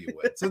 Yeah, I know you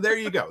would. So there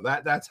you go.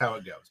 That's how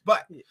it goes.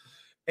 But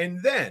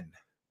And then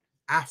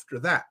after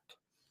that,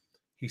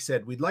 he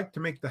said, we'd like to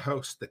make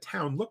the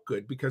town look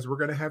good because we're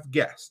going to have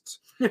guests.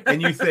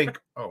 And you think,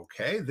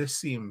 okay, this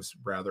seems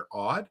rather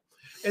odd.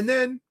 And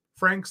then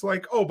Frank's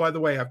like, oh, by the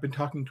way, I've been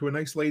talking to a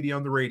nice lady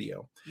on the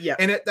radio. Yeah.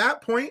 And at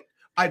that point,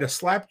 I'd have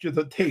slapped you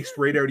the taste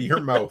right out of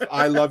your mouth.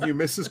 I love you,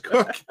 Mrs.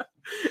 Cook.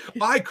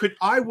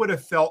 I would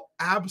have felt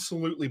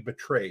absolutely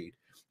betrayed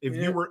if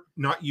you were,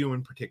 not you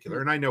in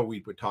particular, and I know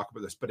we would talk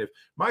about this, but if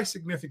my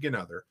significant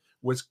other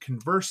was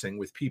conversing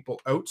with people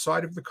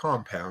outside of the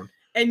compound.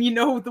 And you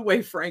know the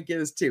way Frank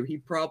is too. He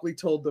probably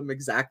told them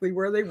exactly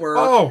where they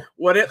were,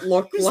 what it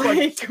looked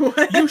like.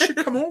 You should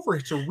come over.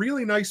 It's a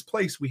really nice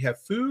place. We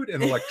have food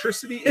and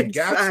electricity and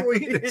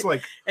gasoline. It's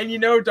like, and you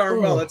know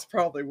darn well that's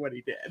probably what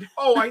he did.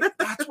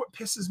 That's what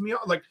pisses me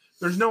off. Like,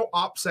 there's no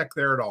OPSEC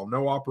there at all,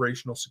 no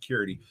operational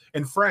security.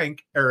 And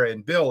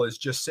and Bill is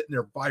just sitting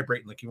there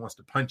vibrating like he wants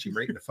to punch him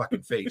right in the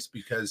fucking face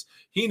because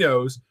he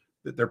knows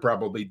that they're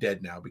probably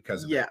dead now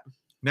because of it.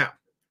 Now,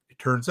 it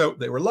turns out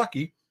they were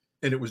lucky.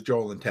 And it was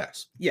Joel and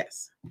Tess.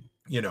 Yes.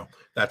 You know,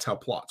 that's how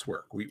plots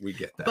work. We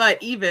get that.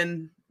 But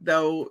even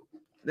though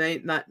they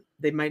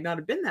might not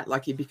have been that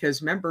lucky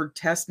because remember,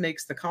 Tess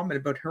makes the comment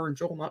about her and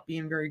Joel not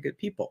being very good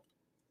people.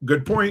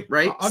 Good point.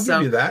 Right. I'll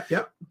give you that.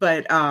 Yeah.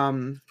 But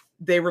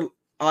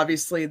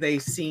they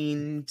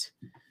seemed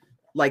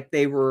like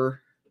they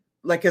were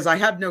like, because I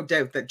have no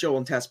doubt that Joel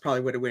and Tess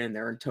probably would have went in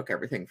there and took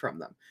everything from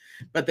them.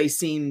 But they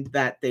seemed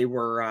that they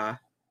were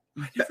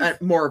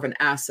more of an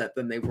asset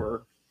than they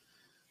were.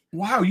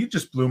 Wow, you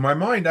just blew my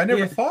mind. I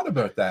never thought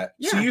about that.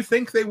 Yeah. So you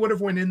think they would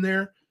have went in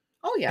there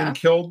and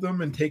killed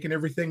them and taken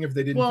everything if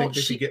they didn't think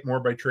they could get more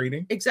by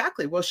trading?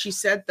 Exactly. Well, she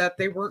said that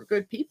they weren't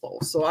good people.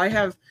 So I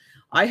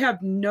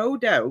have no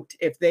doubt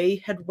if they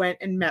had went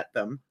and met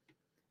them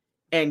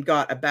and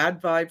got a bad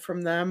vibe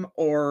from them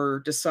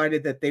or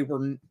decided that they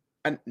were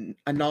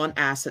a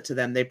non-asset to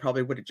them, they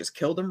probably would have just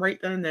killed them right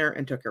then and there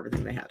and took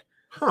everything they had.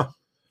 Huh.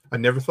 I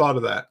never thought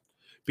of that.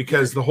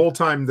 Because the whole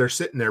time they're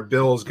sitting there,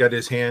 Bill's got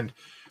his hand,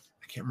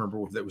 I can't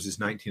remember if that was his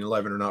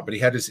 1911 or not, but he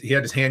had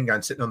his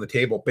handgun sitting on the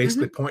table,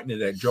 basically pointing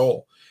it at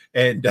Joel.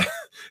 And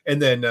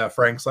then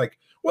Frank's like,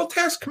 well,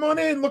 Tess, come on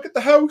in, look at the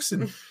house.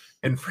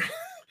 And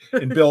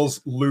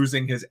Bill's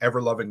losing his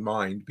ever-loving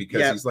mind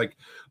because he's like,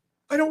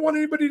 I don't want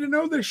anybody to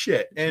know this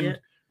shit. And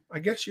I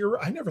guess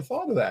I never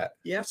thought of that.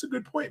 Yeah. That's a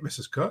good point,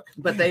 Mrs. Cook.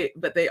 But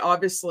they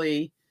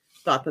obviously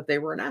thought that they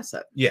were an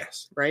asset.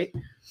 Yes. Right.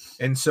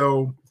 And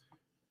so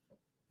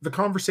the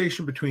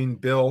conversation between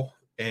Bill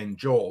and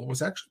Joel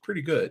was actually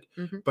pretty good,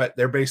 but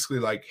they're basically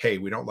like, hey,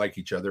 we don't like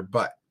each other,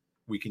 but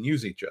we can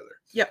use each other.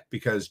 Yeah.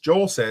 Because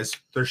Joel says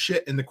there's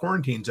shit in the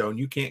quarantine zone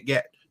you can't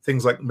get.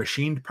 Things like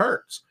machined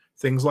parts,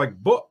 things like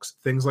books,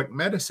 things like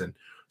medicine.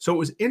 So it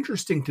was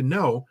interesting to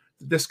know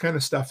that this kind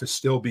of stuff is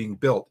still being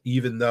built,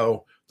 even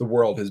though the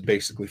world has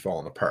basically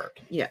fallen apart.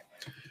 Yeah.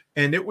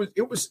 And it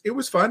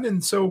was fun.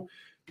 And so,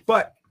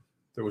 but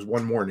there was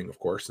one morning, of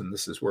course, and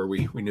this is where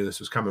we knew this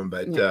was coming.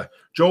 But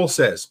Joel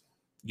says,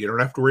 you don't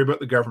have to worry about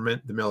the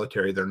government, the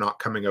military. They're not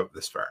coming out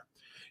this far.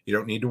 You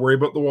don't need to worry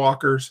about the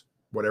walkers,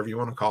 whatever you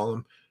want to call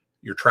them.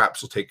 Your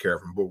traps will take care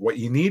of them. But what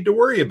you need to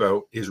worry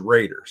about is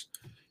raiders.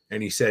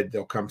 And he said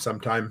they'll come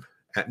sometime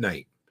at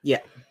night. Yeah.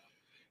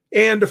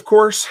 And of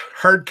course,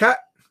 hard cut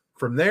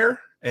from there.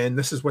 And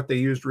this is what they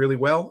used really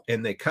well.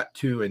 And they cut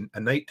to a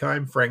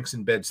nighttime. Frank's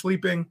in bed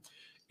sleeping.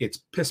 It's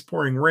piss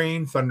pouring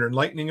rain, thunder and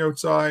lightning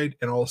outside.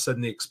 And all of a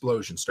sudden the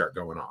explosions start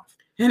going off.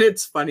 And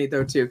it's funny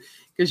though, too,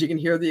 because you can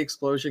hear the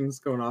explosions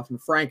going off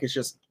and Frank is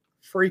just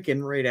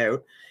freaking right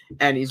out.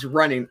 And he's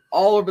running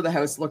all over the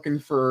house looking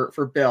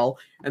for Bill.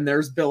 And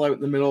there's Bill out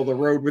in the middle of the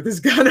road with his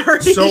gun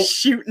already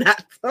shooting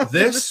at them.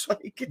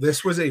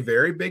 This was a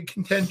very big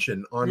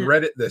contention on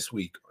Reddit this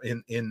week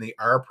in the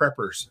Our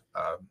Preppers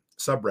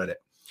subreddit.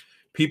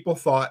 People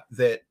thought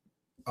that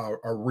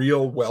a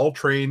real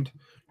well-trained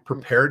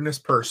preparedness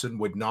person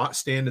would not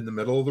stand in the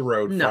middle of the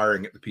road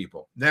firing at the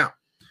people. Now,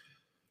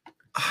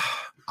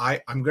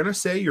 I'm going to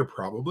say you're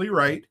probably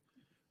right,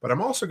 but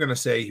I'm also going to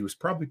say he was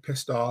probably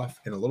pissed off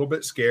and a little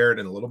bit scared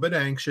and a little bit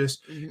anxious.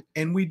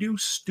 And we do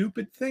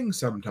stupid things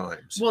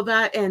sometimes. Well,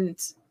 that and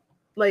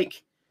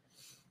like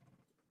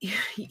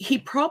he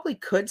probably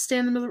could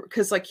stand in the middle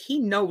because like he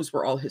knows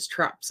where all his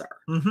traps are.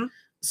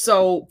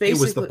 So basically,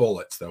 it was the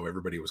bullets though.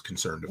 Everybody was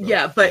concerned about.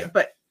 Yeah,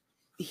 but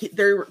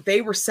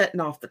they were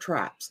setting off the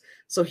traps,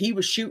 so he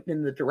was shooting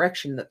in the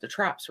direction that the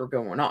traps were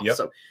going off.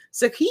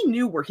 So he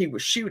knew where he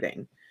was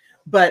shooting.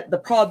 But the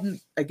problem,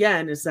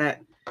 again, is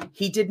that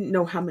he didn't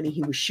know how many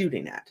he was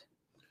shooting at.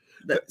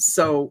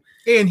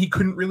 And he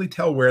couldn't really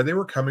tell where they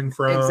were coming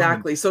from.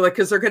 Exactly. So, like,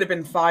 because there could have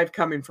been 5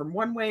 coming from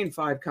one way and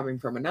 5 coming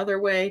from another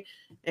way.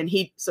 And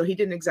he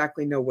didn't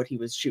exactly know what he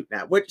was shooting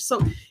at.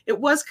 So it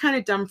was kind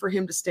of dumb for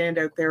him to stand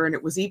out there. And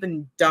it was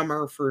even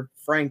dumber for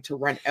Frank to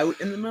run out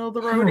in the middle of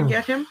the road and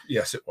get him.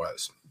 Yes, it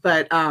was.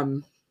 But,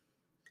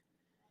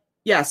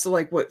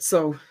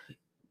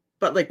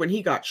 but like when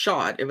he got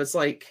shot, it was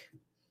like,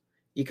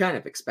 you kind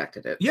of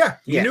expected it. Yeah,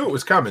 you knew it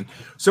was coming.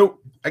 So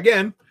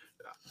again,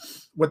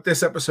 what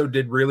this episode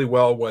did really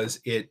well was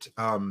it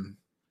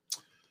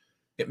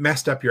it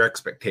messed up your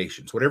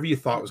expectations. Whatever you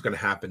thought was going to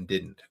happen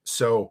didn't.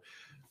 So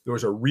there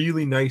was a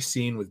really nice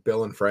scene with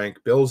Bill and Frank.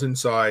 Bill's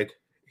inside.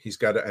 He's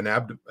got an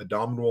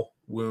abdominal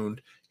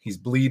wound. He's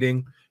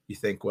bleeding. You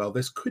think, well,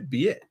 this could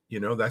be it.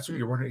 That's what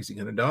you're wondering. Is he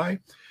going to die?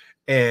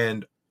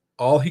 And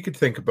all he could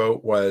think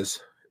about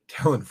was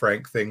telling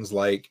Frank things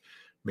like,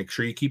 make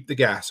sure you keep the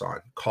gas on.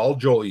 Call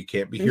Joel. You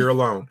can't be here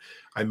alone.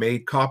 I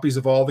made copies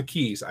of all the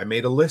keys. I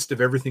made a list of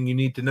everything you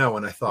need to know.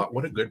 And I thought,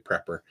 what a good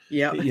prepper.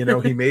 Yeah.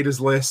 He made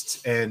his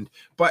lists.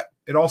 But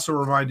it also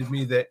reminded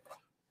me that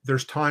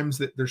there's times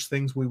that there's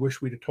things we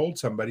wish we'd have told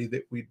somebody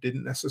that we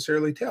didn't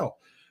necessarily tell.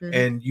 Mm-hmm.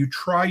 And you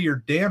try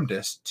your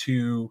damnedest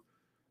to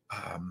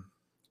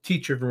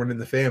teach everyone in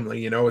the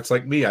family. It's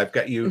like me. I've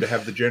got you to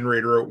have the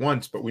generator out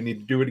once, but we need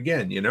to do it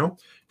again,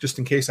 just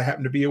in case I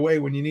happen to be away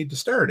when you need to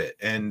start it.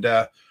 And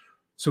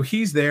so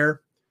he's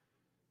there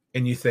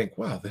and you think,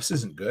 wow, this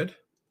isn't good.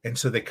 And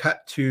so they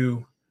cut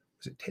to,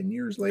 was it 10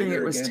 years later? I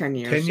think it was 10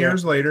 years. 10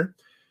 years later,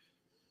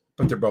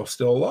 but they're both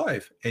still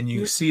alive. And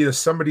you see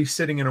somebody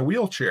sitting in a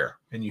wheelchair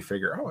and you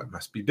figure, oh, it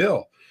must be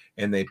Bill.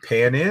 And they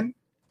pan in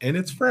and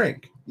it's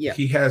Frank. Yeah.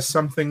 He has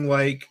something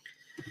like,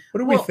 what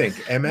do we think?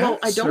 MS? Well,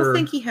 I don't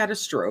think he had a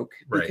stroke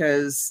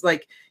because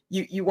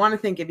you want to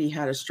think if he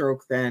had a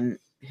stroke, then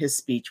his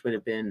speech would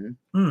have been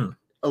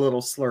a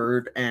little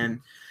slurred.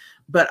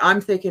 But I'm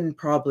thinking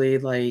probably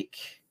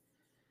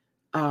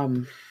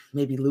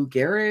maybe Lou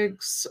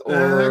Gehrig's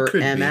or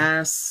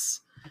MS,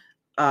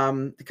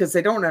 because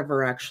they don't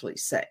ever actually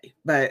say.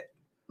 But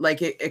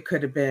it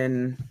could have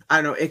been, I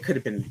don't know, it could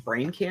have been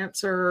brain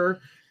cancer.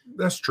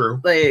 That's true.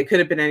 It could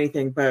have been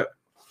anything, but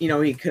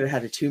he could have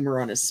had a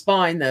tumor on his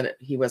spine that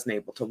he wasn't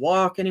able to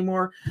walk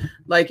anymore.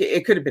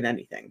 It could have been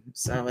anything.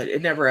 So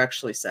it never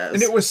actually says.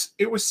 And it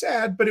was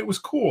sad, but it was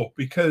cool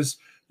because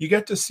you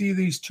get to see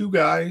these two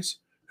guys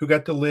who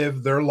got to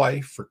live their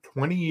life for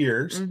 20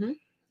 years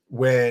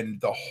when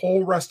the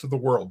whole rest of the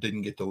world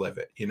didn't get to live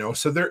it,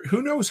 so there,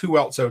 who knows who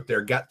else out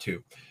there got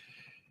to.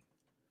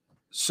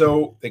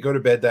 So they go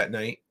to bed that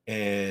night.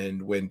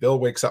 And when Bill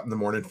wakes up in the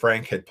morning,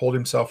 Frank had pulled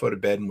himself out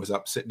of bed and was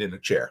up sitting in a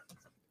chair.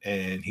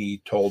 And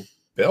he told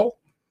Bill,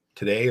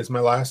 today is my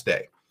last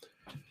day.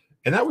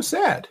 And that was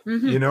sad,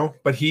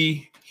 but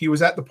he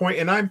was at the point,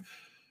 and I'm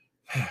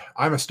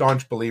a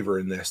staunch believer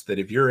in this, that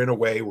if you're in a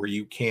way where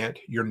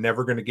you're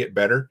never going to get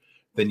better,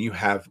 then you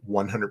have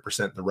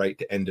 100% the right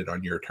to end it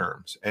on your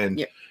terms.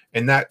 And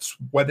that's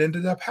what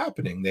ended up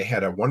happening. They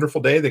had a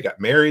wonderful day. They got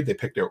married. They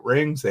picked out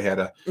rings. They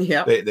had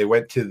they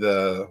went to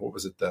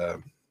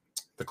the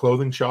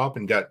clothing shop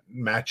and got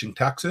matching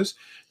tuxes.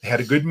 They had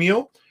a good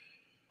meal.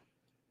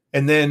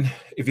 And then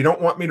if you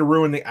don't want me to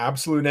ruin the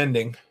absolute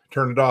ending,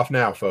 turn it off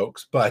now,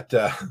 folks. But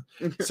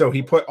so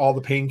he put all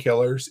the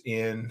painkillers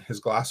in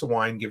his glass of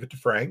wine, give it to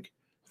Frank.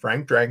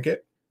 Frank drank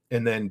it.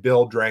 And then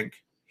Bill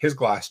drank his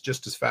glass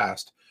just as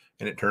fast.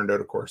 And it turned out,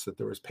 of course, that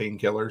there was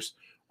painkillers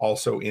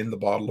also in the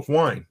bottle of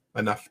wine,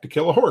 enough to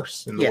kill a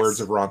horse, in the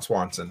words of Ron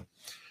Swanson.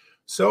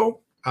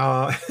 So,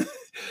 and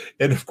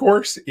of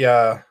course,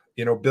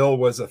 Bill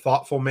was a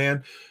thoughtful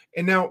man.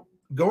 And now,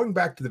 going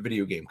back to the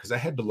video game, because I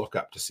had to look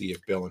up to see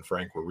if Bill and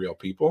Frank were real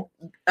people.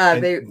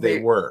 They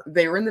were.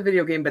 They were in the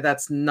video game, but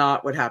that's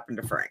not what happened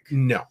to Frank.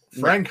 No.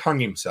 Frank hung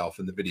himself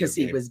in the video game. Because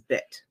he was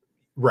bit.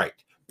 Right.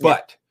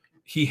 But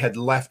he had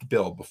left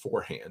Bill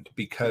beforehand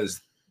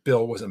because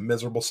Bill was a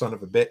miserable son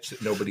of a bitch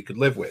that nobody could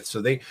live with.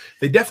 So they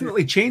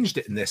definitely changed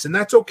it in this. And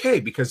that's okay,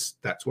 because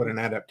that's what an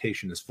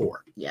adaptation is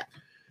for. Yeah.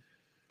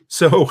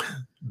 So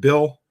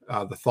Bill,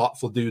 the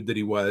thoughtful dude that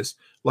he was,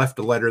 left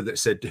a letter that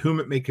said, to whom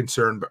it may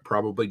concern, but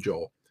probably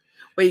Joel.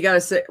 Well, you got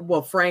to say,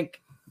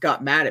 Frank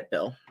got mad at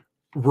Bill.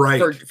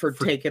 Right. For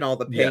taking all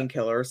the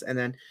painkillers. And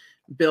then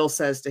Bill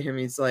says to him,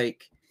 he's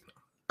like,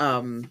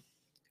 for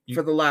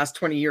the last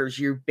 20 years,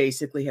 you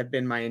basically have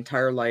been my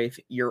entire life.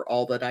 You're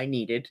all that I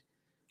needed.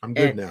 I'm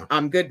good now.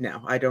 I'm good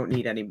now. I don't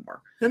need any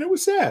more. And it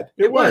was sad.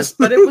 It was,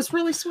 but it was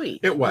really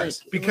sweet. It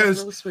was,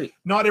 because it was really sweet.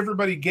 Not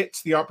everybody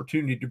gets the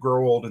opportunity to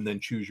grow old and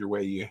then choose your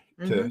way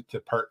to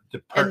part.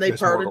 And they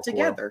parted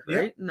together,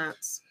 right? Yeah.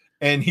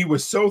 And he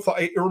was so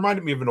it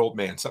reminded me of an old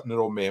man, something an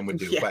old man would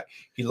do. Yeah. But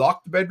he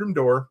locked the bedroom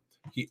door,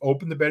 he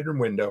opened the bedroom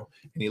window,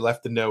 and he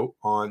left the note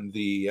on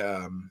the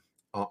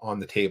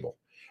table.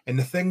 And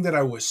the thing that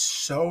I was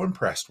so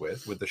impressed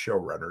with the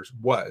showrunners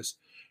was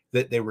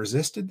that they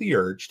resisted the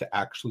urge to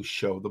actually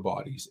show the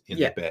bodies in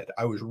the bed.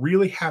 I was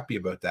really happy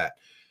about that,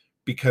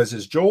 because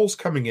as Joel's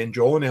coming in,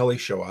 Joel and Ellie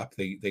show up.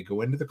 They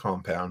go into the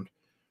compound.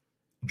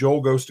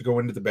 Joel goes to go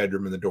into the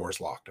bedroom and the door's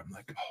locked. I'm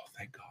like, oh,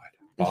 thank God.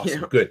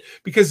 Awesome. Yeah. Good.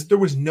 Because there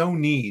was no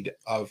need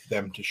of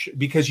them to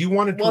because you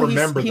wanted to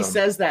remember them. He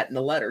says that in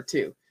the letter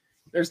too.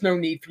 There's no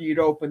need for you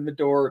to open the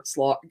door. It's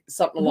locked,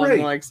 something along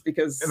the lines,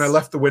 because... And I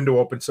left the window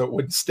open so it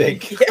wouldn't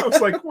stink. I was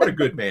like, what a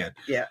good man.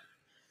 Yeah.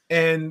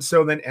 And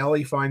so then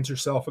Ellie finds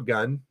herself a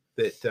gun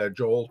that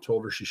Joel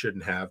told her she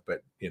shouldn't have,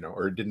 but,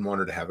 or didn't want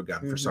her to have a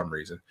gun for some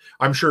reason.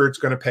 I'm sure it's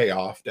going to pay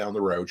off down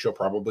the road. She'll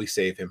probably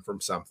save him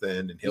from something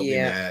and he'll be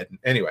mad.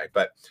 Anyway,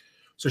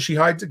 so she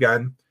hides a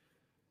gun.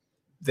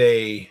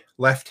 They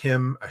left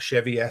him a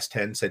Chevy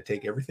S10, said,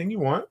 take everything you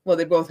want. Well,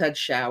 they both had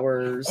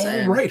showers.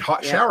 Oh, right.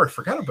 Hot shower.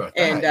 Forgot about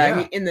that. And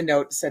he, in the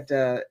note, said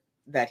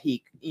that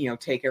he,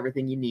 take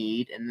everything you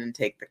need and then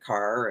take the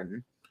car.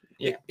 And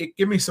it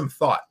gave me some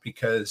thought,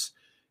 because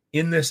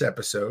in this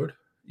episode,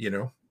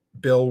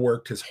 Bill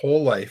worked his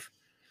whole life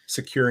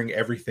securing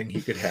everything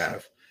he could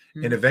have.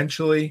 And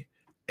eventually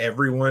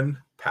everyone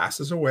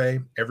passes away,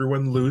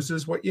 everyone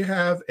loses what you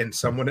have, and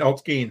someone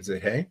else gains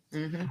it. Hey.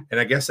 Mm-hmm. And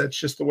I guess that's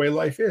just the way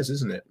life is,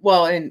 isn't it?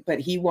 Well, but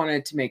he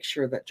wanted to make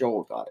sure that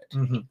Joel got it.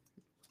 Mm-hmm.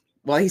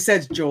 Well, he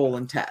says Joel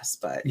and Tess,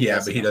 but he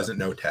doesn't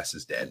know Tess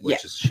is dead,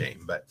 which is a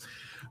shame. But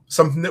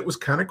something that was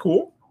kind of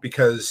cool,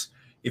 because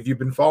if you've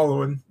been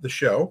following the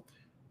show,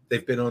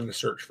 they've been on the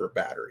search for a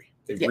battery.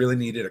 They really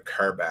needed a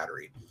car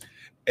battery.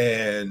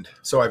 And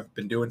so I've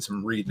been doing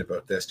some reading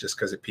about this just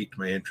because it piqued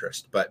my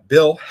interest. But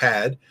Bill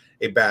had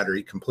a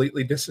battery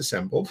completely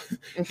disassembled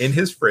in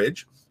his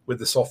fridge with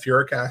the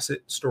sulfuric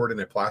acid stored in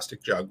a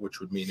plastic jug, which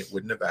would mean it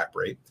wouldn't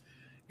evaporate.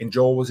 And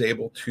Joel was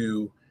able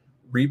to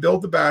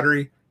rebuild the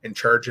battery and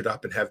charge it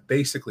up and have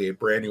basically a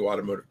brand new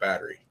automotive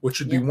battery, which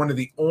would be one of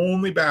the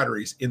only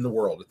batteries in the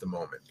world at the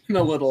moment.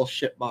 The little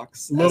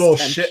shitbox. Little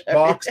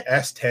shitbox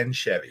S10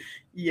 Chevy.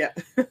 Yeah.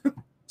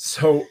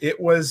 So it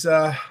was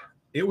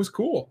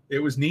cool. It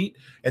was neat.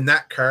 And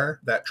that truck,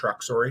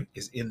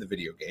 is in the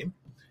video game.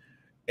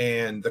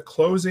 And the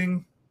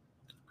closing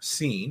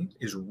scene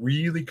is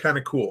really kind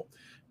of cool,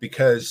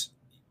 because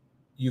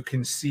you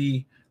can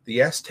see the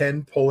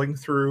S10 pulling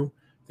through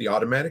the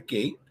automatic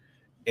gate,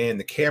 and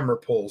the camera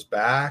pulls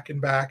back and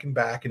back and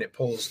back, and it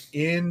pulls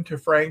into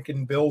Frank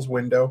and Bill's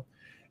window,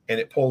 and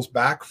it pulls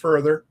back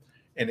further.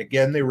 And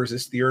again, they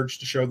resist the urge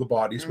to show the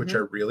bodies, which I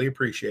really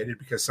appreciated,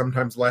 because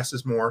sometimes less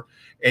is more.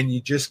 And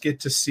you just get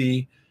to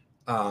see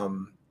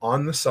on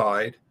the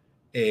side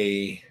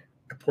a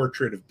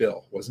portrait of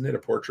Bill, wasn't it? A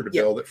portrait of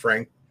Bill that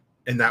Frank,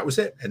 and that was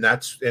it. And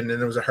then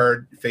there was a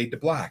hard fade to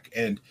black.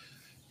 And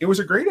it was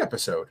a great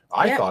episode.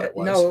 I thought it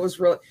was. No, it was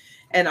really.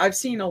 And I've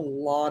seen a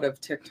lot of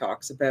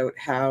TikToks about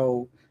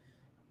how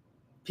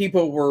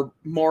people were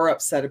more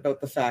upset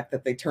about the fact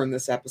that they turned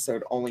this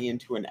episode only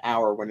into an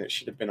hour when it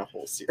should have been a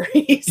whole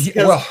series.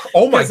 Well,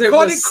 oh my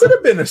God, it could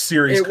have been a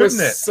series, couldn't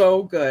it? It was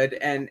so good.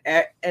 And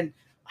I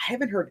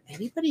haven't heard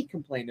anybody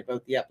complain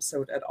about the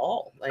episode at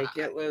all. Like,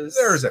 it was.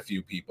 There's a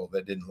few people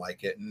that didn't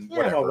like it, and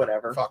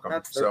whatever. Fuck them.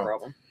 That's their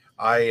problem.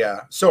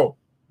 So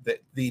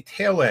the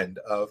tail end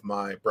of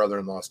my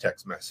brother-in-law's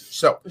text message.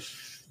 So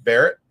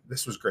Barrett,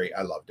 this was great.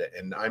 I loved it,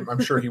 and I'm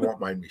sure he won't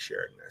mind me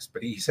sharing this.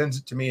 But he sends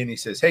it to me, and he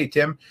says, "Hey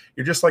Tim,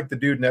 you're just like the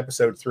dude in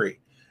episode 3."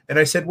 And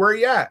I said, "Where are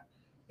you at?"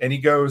 And he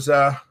goes,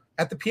 "At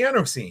the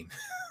piano scene."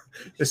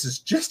 This is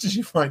just as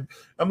you find.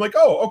 I'm like,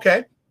 "Oh,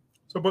 okay."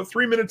 So about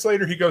 3 minutes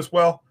later, he goes,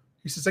 "Well,"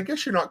 he says, "I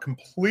guess you're not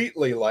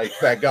completely like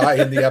that guy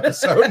in the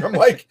episode." And I'm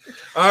like,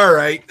 "All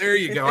right, there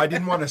you go." I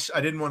didn't want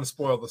to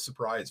spoil the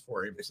surprise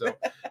for him, so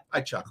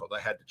I chuckled.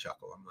 I had to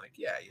chuckle. I'm like,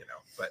 "Yeah,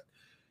 But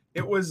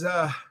it was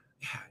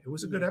it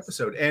was a good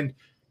episode, and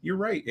you're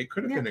right. It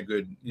could have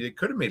been it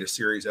could have made a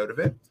series out of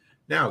it.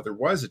 Now, there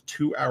was a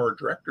 2-hour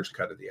director's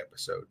cut of the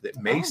episode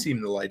that may see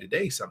the light of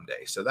day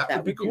someday, so that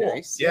would be cool.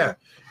 Nice, yeah.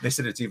 They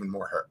said it's even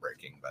more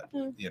heartbreaking, but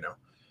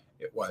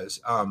it was.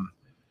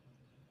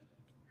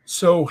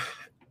 So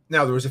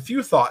now there was a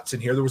few thoughts in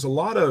here. There was a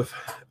lot of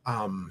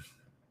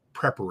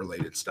prepper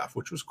related stuff,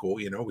 which was cool.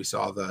 We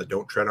saw the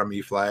 "Don't Tread on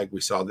Me" flag.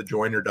 We saw the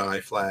 "Join or Die"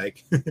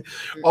 flag,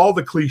 all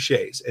the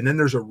cliches. And then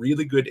there's a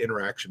really good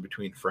interaction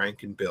between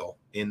Frank and Bill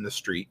in the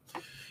street.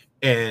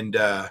 And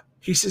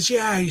he says,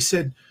 he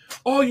said,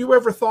 "All you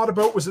ever thought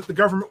about was that the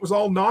government was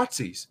all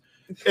Nazis."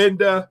 And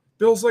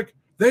Bill's like,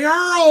 "They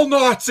are all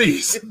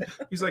Nazis."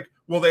 He's like,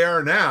 "Well, they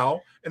are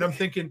now." And I'm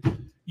thinking,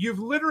 you've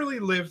literally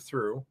lived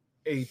through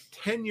a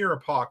 10-year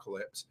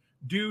apocalypse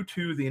due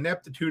to the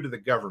ineptitude of the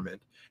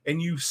government,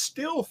 and you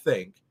still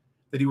think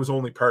that he was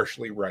only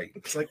partially right.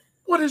 It's like,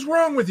 what is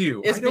wrong with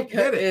you? I don't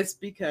get it. It's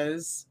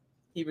because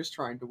he was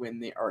trying to win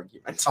the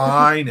argument.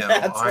 I know.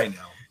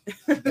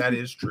 That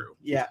is true.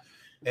 Yeah.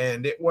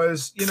 And it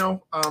was,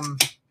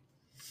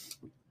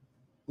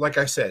 like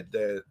I said,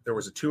 there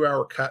was a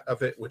 2-hour cut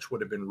of it, which would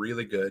have been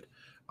really good.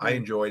 I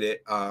enjoyed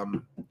it.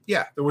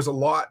 There was a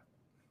lot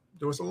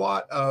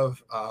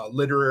of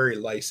literary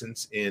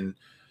license in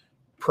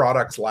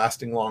products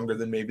lasting longer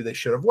than maybe they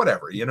should have,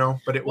 whatever,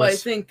 but it was. Well, I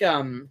think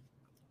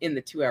in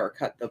the 2-hour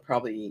cut, they'll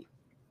probably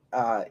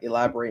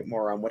elaborate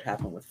more on what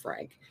happened with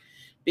Frank,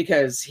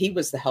 because he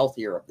was the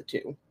healthier of the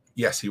two.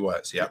 Yes, he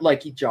was. Yeah.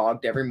 Like, he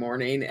jogged every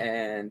morning,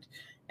 and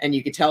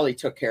you could tell he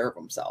took care of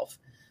himself.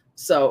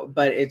 So,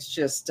 but it's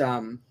just,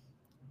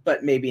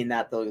 but maybe in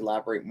that they'll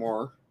elaborate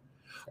more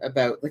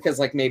about, because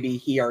like maybe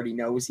he already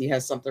knows he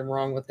has something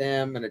wrong with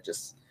him, and it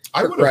just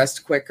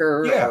progressed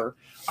quicker. Yeah. Or,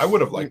 I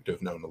would have liked to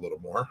have known a little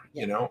more,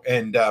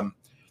 and it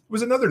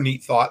was another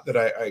neat thought that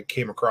I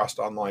came across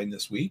online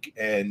this week,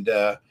 and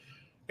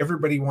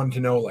everybody wanted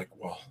to know, like,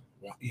 well,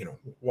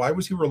 why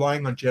was he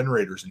relying on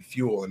generators and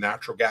fuel and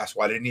natural gas?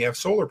 Why didn't he have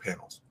solar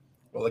panels?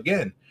 Well,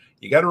 again,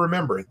 you got to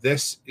remember,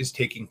 this is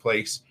taking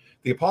place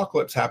The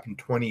apocalypse happened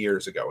 20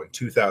 years ago in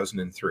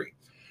 2003,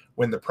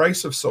 when the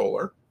price of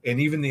solar and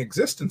even the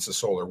existence of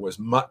solar was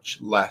much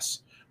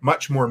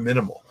more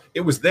minimal.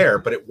 It was there,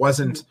 but it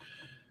wasn't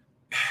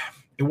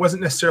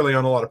necessarily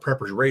on a lot of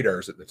preppers'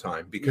 radars at the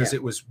time because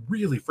it was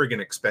really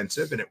friggin'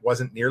 expensive and it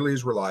wasn't nearly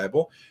as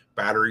reliable.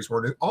 Batteries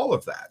weren't, all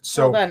of that.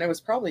 So then it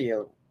was probably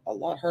a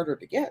lot harder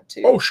to get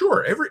too. Oh,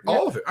 sure.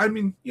 All of it. I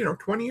mean,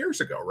 20 years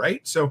ago,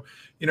 right? So,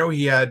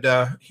 he had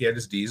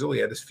his diesel, he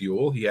had his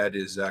fuel, he had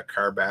his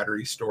car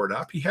battery stored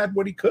up. He had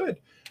what he could.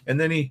 And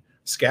then he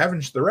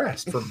scavenged the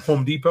rest from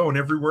Home Depot and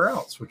everywhere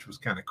else, which was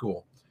kind of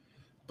cool.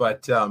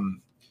 But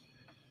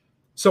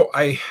so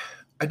I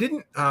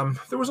didn't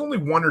there was only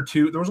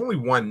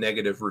one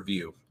negative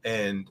review,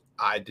 and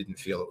I didn't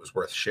feel it was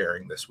worth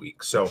sharing this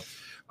week. So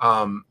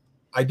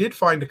I did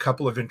find a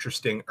couple of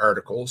interesting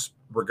articles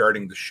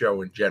regarding the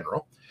show in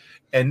general.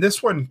 And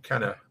this one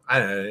kind of,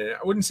 I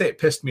wouldn't say it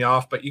pissed me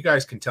off, but you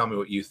guys can tell me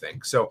what you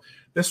think. So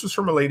this was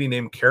from a lady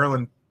named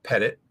Carolyn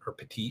Pettit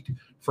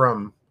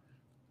from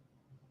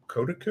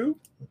Kotaku?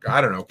 I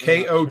don't know,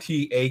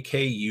 KOTAKU.com.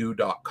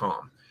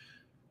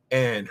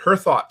 And her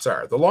thoughts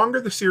are, the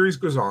longer the series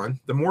goes on,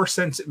 the more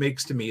sense it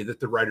makes to me that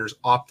the writers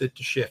opted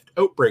to shift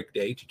Outbreak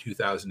Day to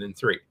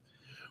 2003.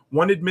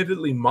 One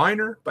admittedly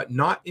minor but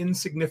not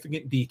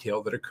insignificant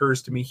detail that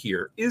occurs to me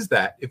here is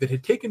that if it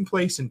had taken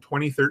place in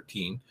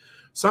 2013,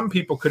 some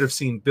people could have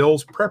seen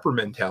Bill's prepper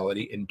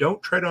mentality and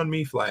 "don't tread on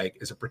me" flag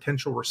as a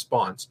potential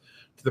response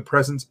to the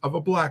presence of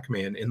a black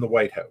man in the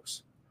White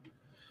House.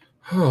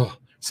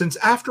 Since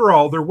after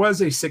all, there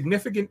was a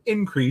significant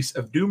increase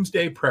of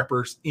doomsday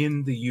preppers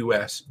in the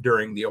U.S.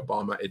 during the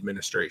Obama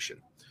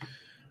administration.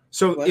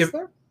 So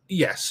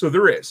yes, so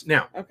there is.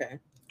 Now, okay.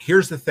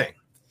 Here's the thing.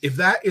 If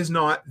that is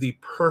not the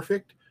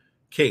perfect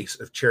case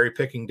of cherry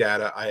picking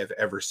data I have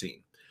ever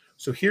seen.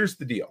 So here's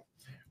the deal.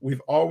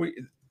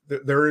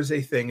 There is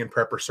a thing in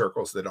prepper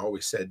circles that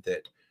always said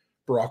that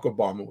Barack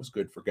Obama was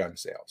good for gun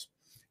sales.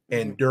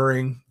 And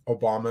during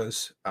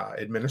Obama's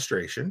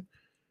administration,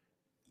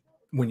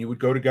 when you would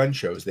go to gun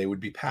shows, they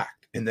would be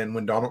packed. And then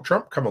when Donald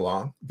Trump come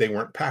along, they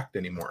weren't packed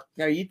anymore.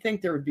 Now, you'd think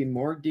there would be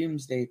more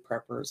doomsday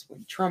preppers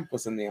when Trump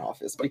was in the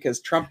office because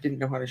Trump didn't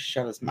know how to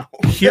shut his mouth.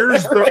 Here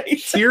is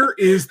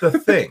the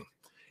thing.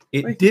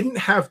 It didn't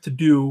have to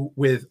do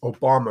with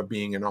Obama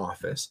being in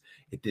office.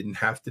 It didn't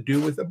have to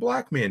do with a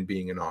black man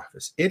being in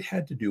office. It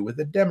had to do with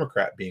a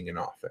Democrat being in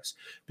office.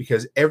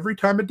 Because every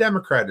time a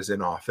Democrat is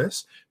in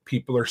office,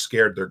 people are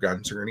scared their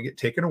guns are going to get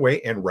taken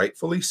away, and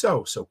rightfully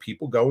so. So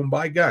people go and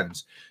buy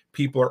guns.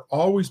 People are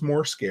always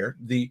more scared.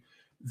 For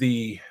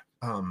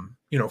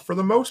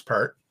the most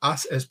part,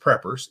 us as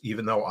preppers,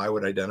 even though I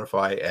would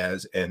identify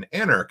as an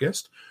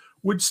anarchist,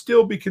 would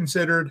still be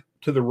considered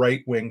to the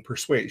right-wing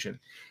persuasion.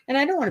 And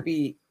I don't want to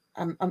be,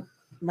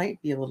 might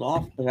be a little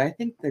off, but I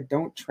think the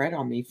 "don't tread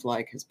on me"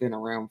 flag has been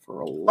around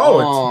for a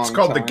long time. It's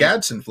called the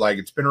Gadsden flag.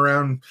 It's been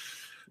around,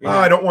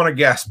 I don't want to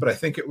guess, but I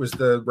think it was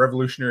the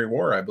Revolutionary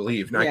War, I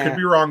believe. Now, I could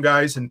be wrong,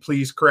 guys, and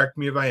please correct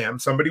me if I am.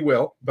 Somebody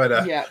will, but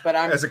but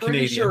I'm as a pretty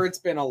Canadian, sure it's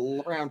been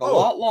around a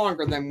lot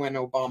longer than when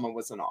Obama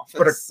was in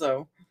office.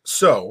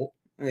 So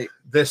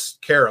this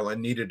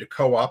Carolyn needed to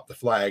co-opt the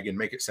flag and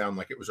make it sound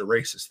like it was a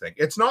racist thing.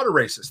 It's not a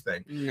racist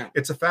thing. No.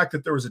 It's a fact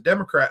that there was a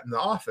Democrat in the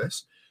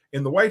office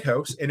in the White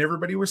House, and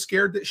everybody was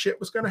scared that shit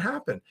was going to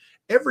happen.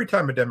 Every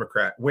time a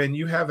Democrat, when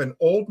you have an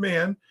old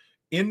man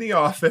in the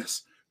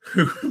office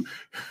who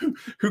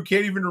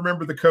can't even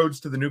remember the codes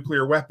to the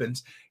nuclear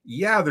weapons,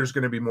 there's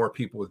going to be more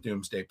people with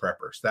doomsday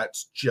preppers.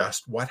 That's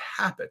just what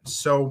happens.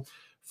 So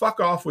fuck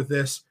off with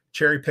this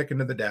cherry picking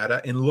of the data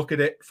and look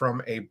at it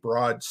from a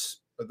broad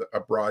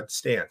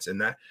stance.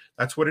 And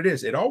that's what it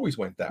is. It always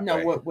went that way.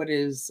 No, what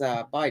is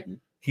Biden?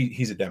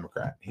 He's a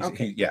Democrat.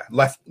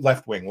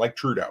 Left wing, like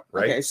Trudeau,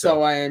 right? Okay,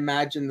 so I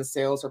imagine the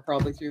sales are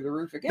probably through the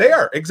roof again. They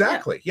are,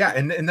 exactly. Yeah,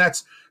 and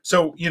that's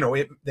so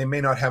they may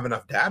not have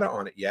enough data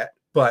on it yet,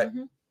 but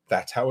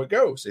that's how it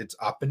goes. It's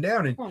up and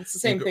down. And it's the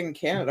same thing in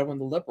Canada when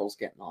the Liberals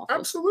get in office.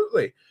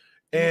 Absolutely.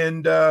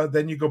 And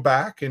then you go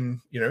back and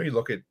you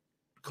look at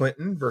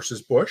Clinton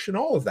versus Bush and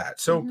all of that.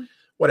 So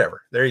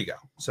whatever. There you go.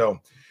 So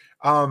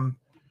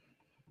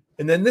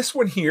and then this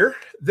one here,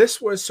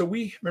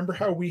 we remember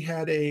how we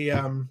had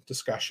a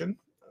discussion,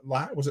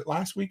 was it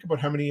last week, about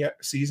how many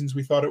seasons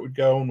we thought it would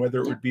go and whether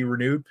it would be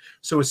renewed.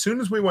 So as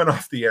soon as we went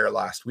off the air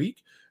last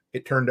week,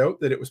 it turned out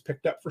that it was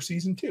picked up for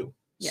season 2.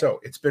 Yeah. So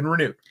it's been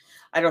renewed.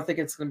 I don't think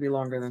it's going to be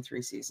longer than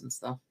 3 seasons,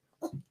 though.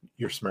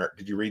 You're smart.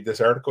 Did you read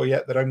this article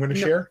yet that I'm going to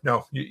share?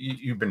 No,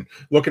 you've been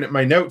looking at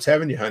my notes,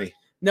 haven't you, honey?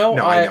 No,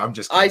 I'm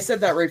just kidding. I said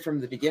that right from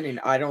the beginning.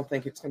 I don't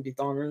think it's going to be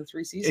longer than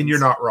 3 seasons. And you're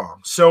not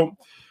wrong. So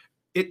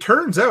it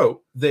turns out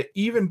that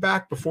even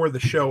back before the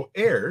show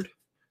aired,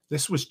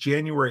 this was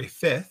January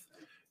 5th,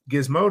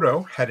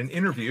 Gizmodo had an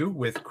interview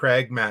with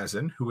Craig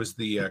Mazin, who was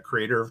the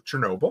creator of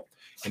Chernobyl,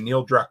 and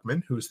Neil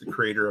Druckmann, who is the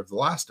creator of The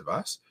Last of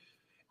Us.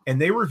 And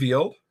they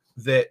revealed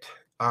that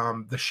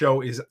the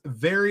show is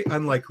very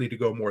unlikely to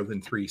go more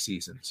than 3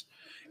 seasons.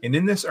 And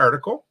in this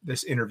article,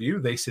 this interview,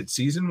 they said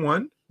season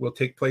 1 will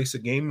take place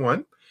at game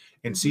 1,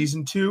 and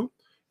season 2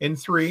 and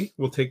 3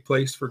 will take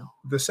place for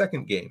the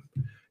second game.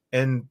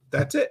 And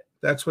that's it.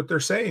 That's what they're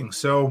saying.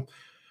 So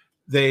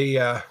they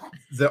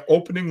the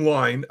opening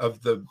line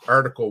of the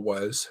article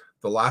was,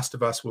 "The Last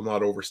of Us will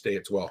not overstay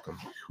its welcome."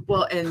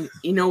 Well, and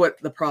you know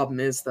what the problem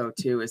is, though,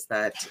 too, is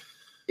that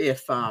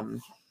if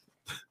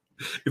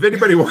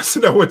anybody wants to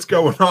know what's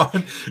going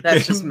on,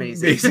 that's just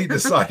Maisie. Maisie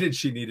decided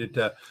she needed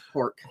to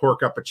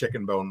pork up a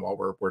chicken bone while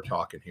we're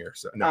talking here.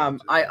 So no,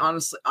 I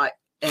honestly,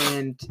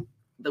 and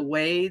the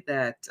way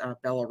that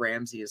Bella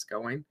Ramsey is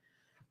going,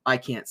 I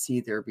can't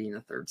see there being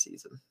a third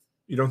season.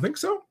 You don't think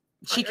so?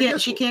 She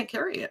can't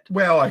carry it.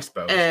 Well, I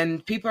suppose.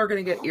 And people are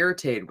going to get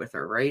irritated with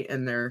her, right?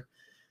 And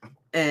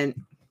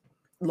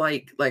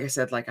like I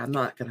said, like I don't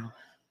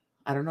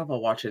know if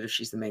I'll watch it if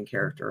she's the main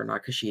character or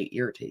not, because she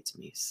irritates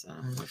me. So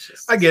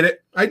I get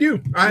it. I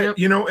do. Yep.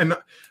 And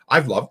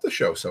I've loved the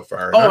show so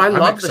far. Oh, I'm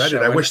love excited.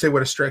 the show. I wish they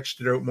would have stretched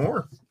it out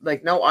more.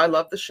 Like, no, I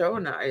love the show,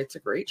 and it's a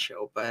great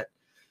show, but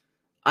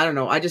I don't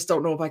know. I just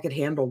don't know if I could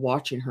handle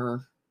watching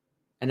her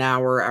an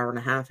hour and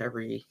a half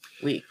every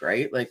week,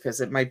 right? Like,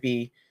 because it might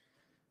be,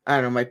 I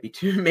don't know, might be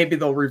too. Maybe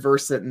they'll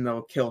reverse it and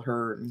they'll kill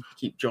her and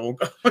keep Joel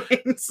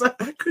going. So,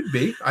 that could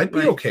be. I'd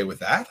be okay with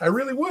that. I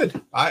really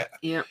would. I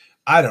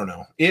don't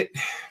know.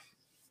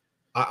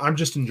 I'm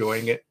just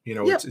enjoying it. You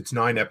know, it's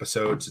 9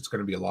 episodes. It's going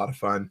to be a lot of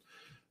fun.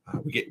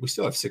 We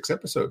still have 6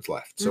 episodes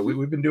left, so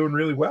we've been doing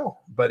really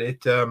well. But I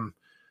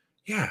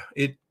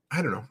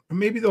don't know.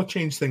 Maybe they'll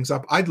change things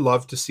up. I'd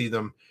love to see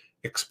them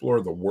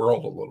explore the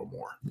world a little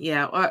more.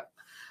 Yeah,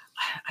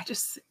 I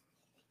just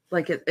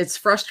like it's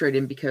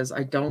frustrating because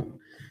I don't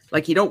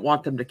like, you don't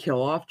want them to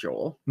kill off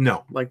Joel.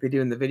 No. Like they do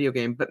in the video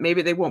game, but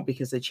maybe they won't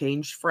because they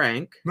changed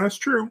Frank. That's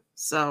true.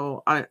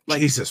 So I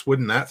like, Jesus,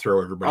 wouldn't that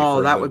throw everybody?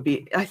 Oh, that would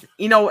be,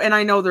 and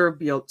I know there would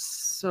be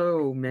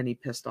so many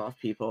pissed off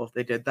people if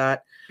they did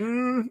that.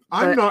 I'm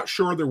not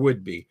sure there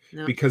would be,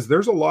 because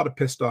there's a lot of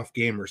pissed off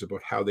gamers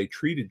about how they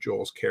treated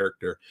Joel's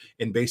character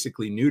and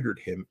basically neutered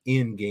him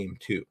in game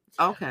 2.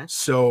 Okay.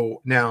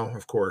 So now,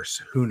 of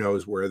course, who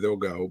knows where they'll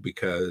go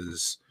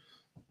because,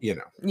 yeah,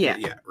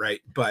 right.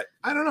 But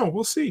I don't know.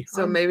 We'll see.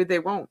 So maybe they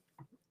won't.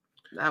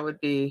 That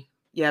would be,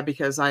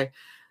 because I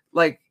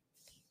like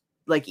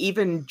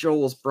even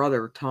Joel's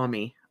brother,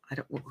 Tommy. I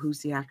don't, who's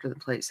the actor that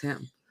plays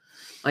him?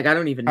 Like, I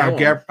don't even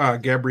know.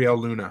 Gabriel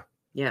Luna.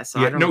 Yeah.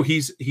 So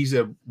he's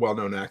a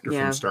well-known actor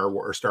from Star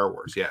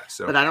Wars. Yeah.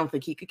 So, but I don't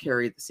think he could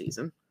carry the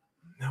season.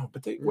 No,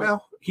 but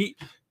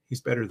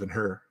he's better than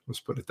her. Let's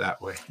put it that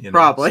way.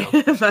 Probably.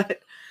 So.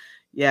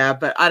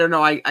 But I don't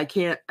know. I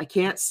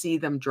can't see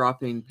them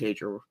dropping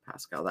Pedro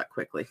Pascal that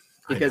quickly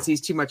because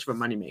he's too much of a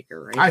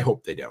moneymaker, right? I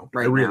hope they don't.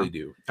 I really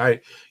do.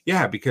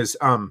 Because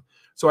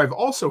so I've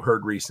also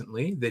heard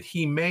recently that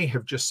he may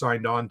have just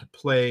signed on to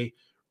play,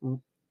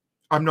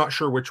 I'm not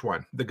sure which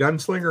one, the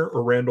Gunslinger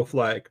or Randall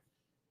Flagg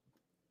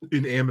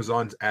in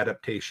Amazon's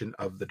adaptation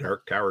of the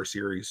Dark Tower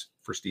series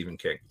for Stephen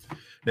King.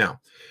 Now,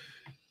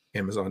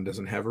 Amazon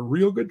doesn't have a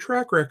real good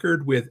track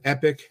record with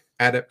epic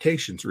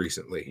adaptations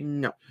recently.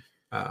 No.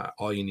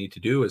 All you need to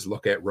do is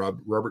look at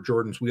Robert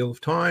Jordan's Wheel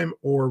of Time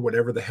or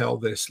whatever the hell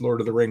this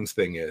Lord of the Rings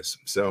thing is.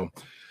 So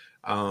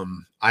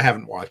I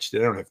haven't watched it.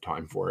 I don't have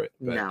time for it.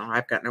 But no,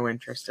 I've got no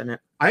interest in it.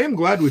 I am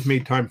glad we've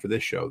made time for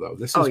this show, though.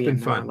 This has been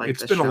fun.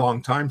 It's been a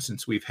long time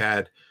since we've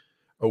had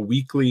a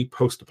weekly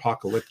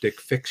post-apocalyptic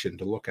fiction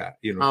to look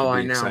at, to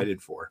be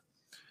excited for.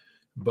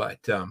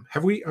 But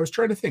I was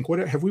trying to think,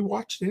 have we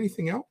watched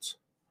anything else?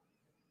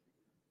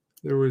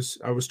 I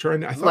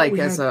thought like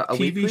we as had a TV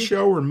weekly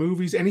show or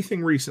movies,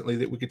 anything recently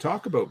that we could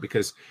talk about,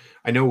 because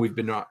I know we've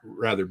been not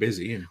rather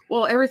busy. And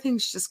well,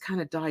 everything's just kind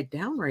of died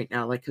down right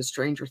now. Like, because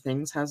Stranger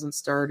Things hasn't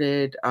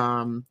started.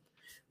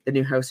 The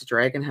new House of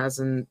Dragon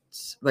hasn't,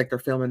 like, they're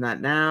filming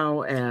that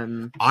now.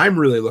 And I'm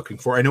really looking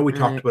for, I know we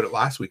talked about it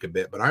last week a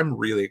bit, but I'm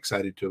really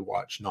excited to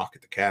watch Knock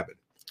at the Cabin.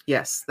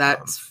 Yes, that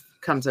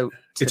comes out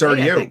today, it's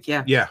already I out. think.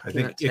 Yeah. I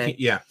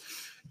think,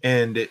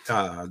 and it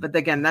but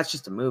again, that's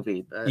just a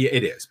movie. But yeah,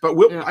 it is. But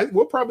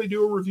we'll probably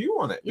do a review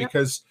on it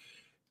because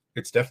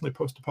it's definitely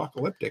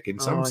post-apocalyptic in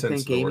some sense. I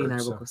think Amy and I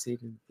will go see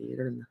it in the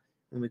theater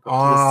when we go to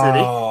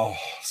the city.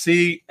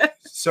 See,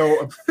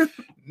 so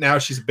now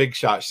she's a big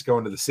shot. She's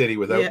going to the city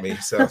without me,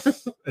 so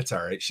it's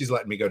all right. She's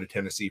letting me go to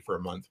Tennessee for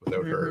a month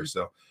without her.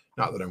 So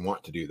not that I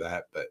want to do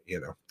that, but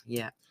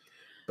yeah.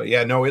 But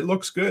yeah, no, it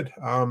looks good.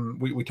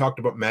 We talked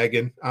about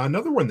Megan.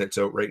 Another one that's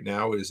out right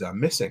now is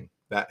Missing.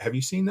 Have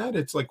you seen that?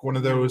 It's like one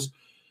of those.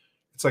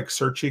 It's like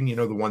Searching,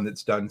 the one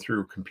that's done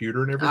through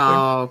computer and everything.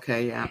 Oh,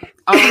 okay, yeah.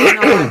 Oh,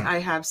 no, I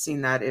have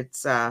seen that.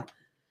 It's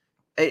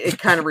it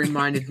kind of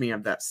reminded me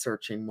of that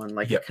Searching one,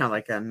 like kind of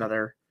like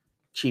another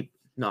cheap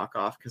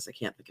knockoff because I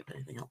can't think of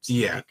anything else.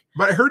 Yeah,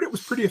 but I heard it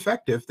was pretty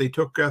effective. They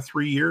took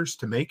 3 years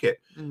to make it,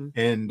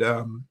 and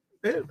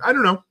I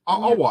don't know.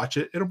 I'll watch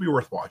it. It'll be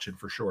worth watching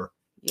for sure.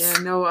 Yeah,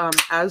 no.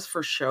 As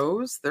for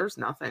shows, there's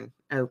nothing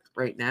out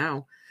right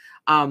now.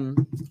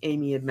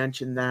 Amy had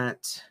mentioned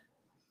that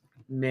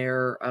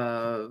Mayor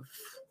of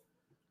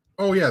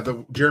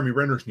the Jeremy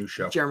Renner's new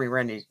show. Jeremy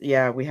Renner.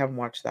 Yeah, we haven't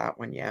watched that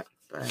one yet,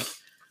 but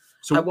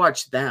so I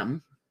watched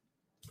them.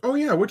 Oh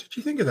yeah, what did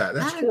you think of that?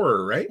 That's That-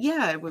 horror, right?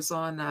 Yeah, it was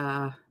on.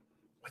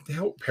 What the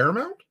hell?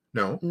 Paramount?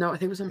 No. No, I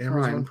think it was on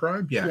Amazon Prime.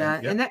 Prime? Yeah.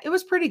 And it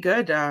was pretty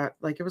good.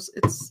 Like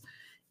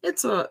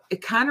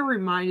it kind of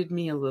reminded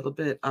me a little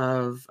bit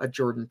of a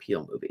Jordan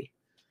Peele movie.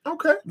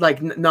 Okay.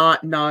 Like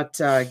not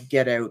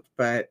Get Out,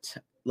 but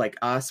like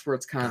Us, where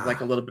it's kind of like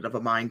a little bit of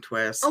a mind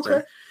twist.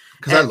 Okay.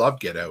 Because I love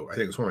Get Out. I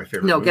think it's one of my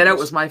favorite. No, movies. Get Out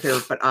was my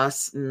favorite, but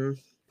Us,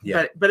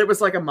 Yeah. but it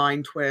was like a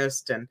mind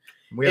twist, and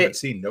We haven't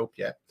seen Nope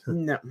yet.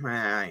 no,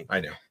 I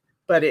know.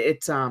 but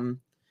it's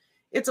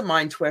a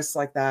mind twist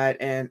like that,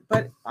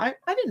 but I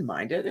didn't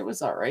mind it. It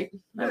was all right.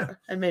 Yeah.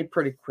 I made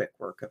pretty quick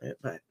work of it,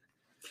 but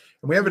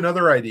And we have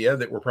another idea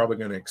that we're probably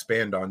going to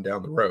expand on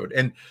down the road.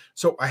 And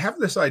so I have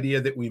this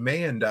idea that we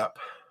may end up,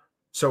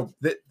 so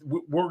that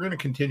we're going to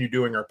continue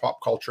doing our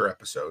pop culture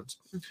episodes,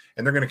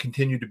 and they're going to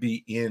continue to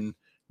be in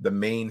the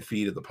main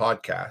feed of the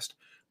podcast.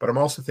 But I'm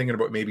also thinking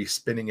about maybe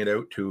spinning it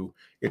out to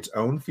its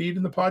own feed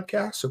in the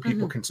podcast so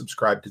people can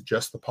subscribe to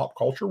just the pop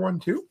culture one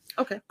too.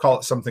 okay, Call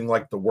it something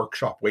like the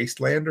Workshop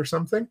Wasteland or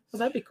something. well,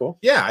 that'd be cool.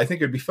 Yeah, I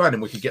think it'd be fun.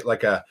 And we could get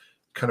like a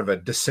kind of a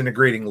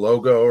disintegrating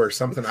logo or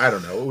something. I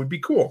don't know. It would be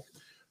cool.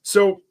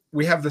 So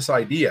we have this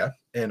idea,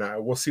 and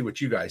we'll see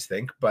what you guys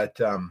think. But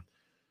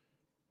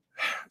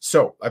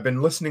so I've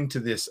been listening to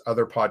this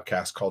other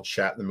podcast called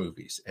Chat the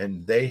Movies,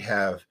 and they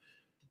have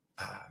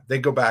they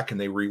go back and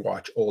they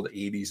rewatch old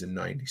 80s and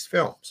 90s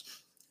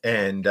films,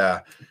 and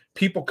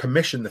people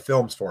commission the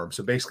films for them.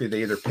 So basically,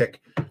 they either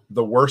pick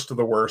the worst of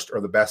the worst or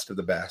the best of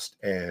the best,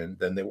 and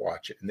then they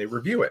watch it and they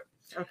review it.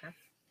 Okay.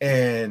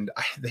 And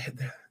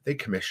they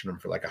commission them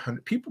for like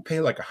 $100. People pay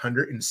like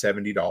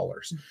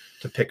 $170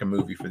 to pick a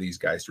movie for these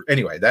guys.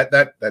 Anyway,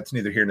 that's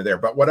neither here nor there.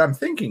 But what I'm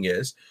thinking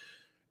is,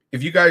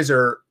 if you guys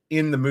are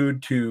in the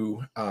mood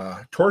to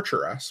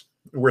torture us,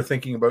 we're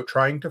thinking about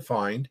trying to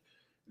find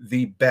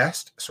the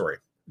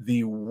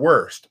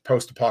worst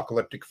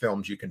post-apocalyptic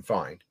films you can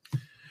find.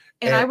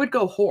 And I would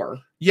go horror.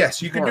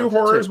 Yes, you can do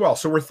horror as well.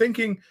 So we're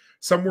thinking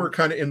somewhere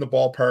kind of in the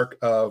ballpark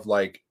of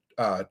like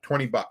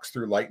 $20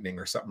 through Lightning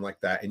or something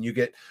like that, and you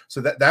get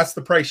that's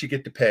the price you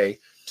get to pay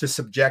to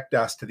subject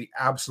us to the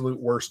absolute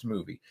worst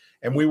movie,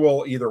 and we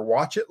will either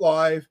watch it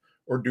live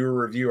or do a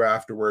review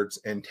afterwards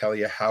and tell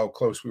you how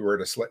close we were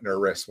to slitting our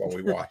wrists while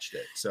we watched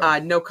it. So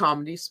no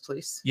comedies,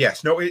 please.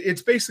 yes, no,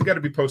 it's basically got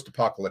to be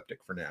post-apocalyptic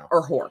for now,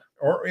 Or horror.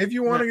 or if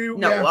you want to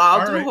do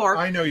I'll do horror.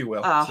 I know you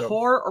will.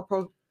 Horror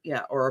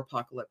or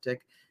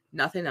apocalyptic.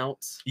 Nothing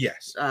else.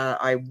 Yes.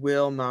 I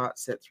will not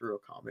sit through a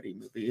comedy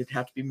movie. It'd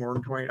have to be more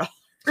than $20.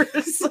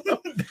 So,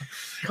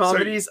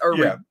 comedies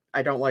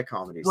I don't like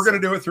comedies. We're going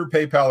to do it through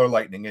PayPal or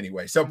Lightning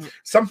anyway. So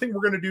something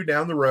we're going to do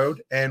down the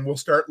road, and we'll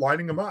start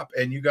lining them up,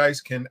 and you guys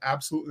can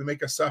absolutely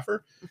make us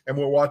suffer, and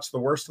we'll watch the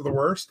worst of the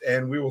worst,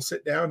 and we will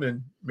sit down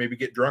and maybe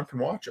get drunk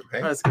and watch them.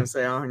 Hey? I was going to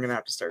say, I'm going to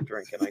have to start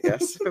drinking, I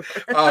guess.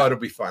 Oh, it'll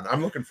be fun.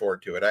 I'm looking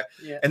forward to it.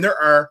 And there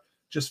are,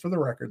 just for the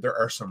record, there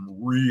are some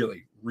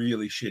really,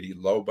 really shitty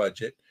low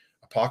budget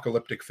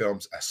apocalyptic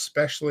films,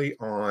 especially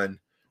on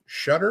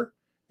Shudder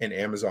and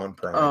Amazon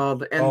Prime.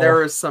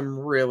 There is some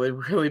really,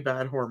 really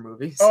bad horror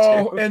movies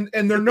too.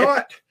 And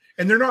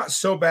they're not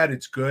so bad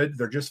it's good.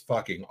 They're just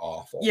fucking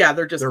awful. Yeah,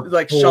 they're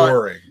like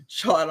boring.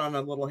 shot on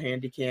a little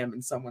handy cam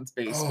in someone's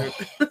basement.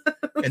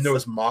 And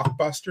those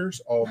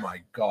mockbusters, oh my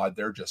god,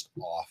 they're just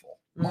awful.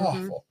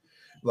 Awful.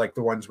 Like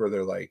the ones where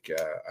they're like,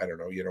 I don't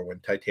know, when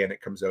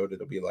Titanic comes out,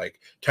 it'll be like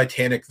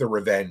Titanic the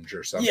Revenge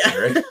or something,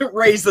 right?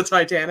 Raise the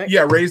Titanic.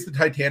 Yeah, Raise the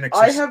Titanic.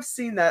 I have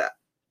seen that.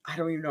 I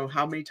don't even know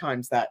how many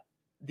times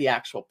the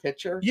actual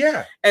picture.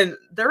 Yeah. And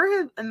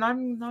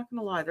I'm not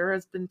gonna lie, there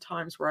has been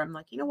times where I'm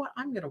like, you know what,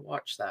 I'm gonna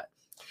watch that.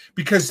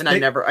 Because I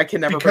can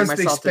never bring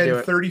myself to do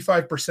it. Because they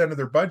spend 35% of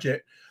their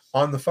budget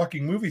on the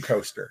fucking movie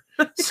poster.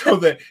 So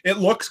that it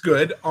looks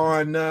good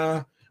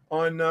on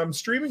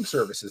streaming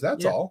services.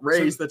 That's all.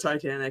 Raise the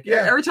Titanic.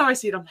 Yeah. Every time I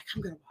see it, I'm like,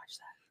 I'm gonna watch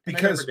that.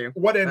 Because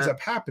what ends up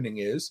happening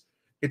is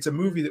it's a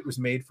movie that was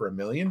made for $1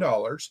 million.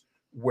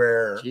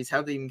 Where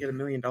how'd they even get $1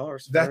 million?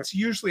 That's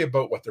usually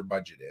about what their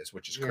budget is,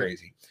 which is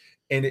crazy.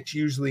 And it's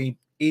usually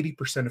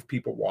 80% of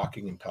people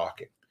walking and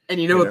talking. And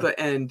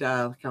kind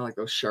of like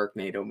those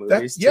Sharknado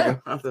movies too.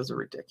 Oh, those are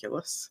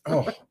ridiculous.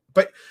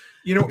 But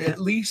at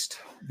least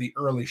the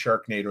early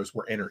Sharknados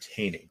were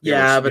entertaining.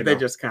 They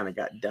just kind of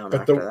got dumb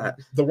after that.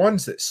 The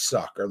ones that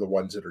suck are the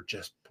ones that are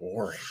just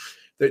boring.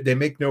 They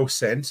make no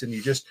sense, and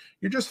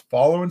you're just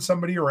following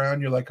somebody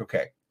around. You're like,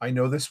 okay, I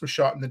know this was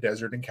shot in the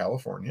desert in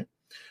California,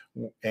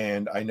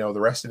 and I know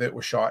the rest of it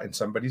was shot in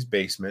somebody's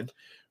basement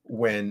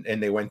and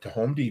they went to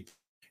Home Depot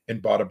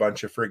and bought a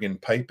bunch of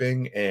friggin'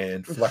 piping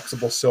and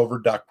flexible silver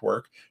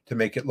ductwork to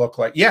make it look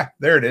like,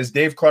 there it is.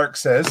 Dave Clark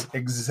says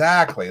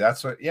exactly.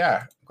 That's what,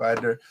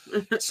 glad to.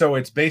 So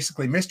it's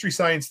basically Mystery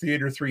Science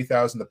Theater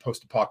 3000, the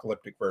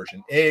post-apocalyptic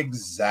version.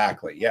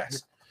 Exactly.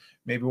 Yes.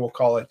 Maybe we'll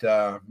call it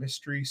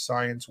Mystery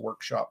Science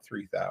Workshop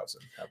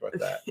 3000. How about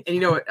that?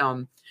 And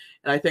and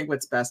I think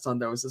what's best on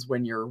those is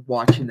when you're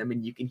watching them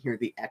and you can hear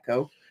the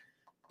echo.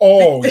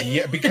 Oh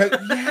yeah,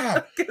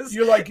 because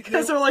you're like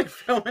because they're like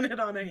filming it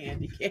on a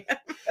handy cam.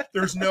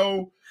 there's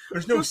no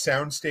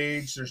sound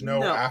stage, there's no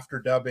No. after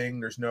dubbing,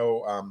 there's no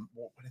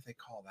what do they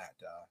call that?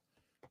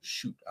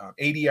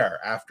 ADR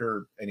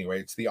after. Anyway,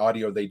 it's the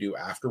audio they do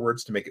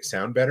afterwards to make it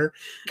sound better.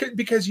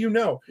 Because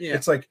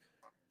it's like,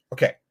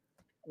 okay,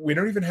 we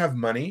don't even have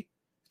money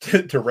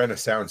to rent a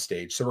sound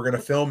stage, so we're going to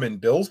film in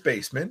Bill's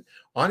basement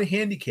on a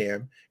handy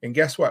cam, and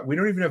guess what? We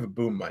don't even have a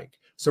boom mic.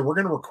 So we're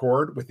going to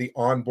record with the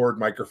onboard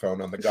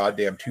microphone on the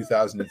goddamn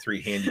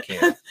 2003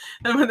 Handycam.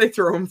 And when they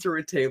throw them through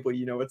a table,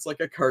 it's like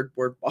a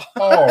cardboard box.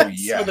 Oh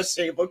yes, with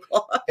a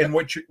tablecloth. And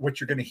what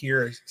you're going to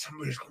hear is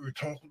somebody's going to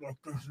talk like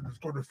this, and it's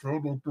going to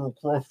sound like they're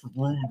across the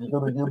room. You're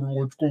going to wonder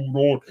what's going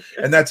on,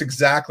 and that's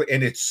exactly.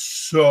 And it's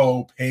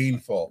so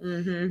painful.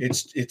 Mm-hmm.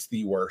 It's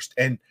the worst.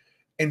 And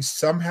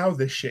somehow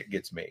this shit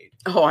gets made.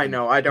 Oh, I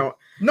know. I don't.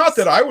 Not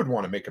that I would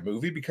want to make a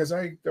movie, because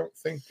I don't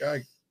think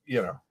I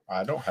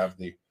don't have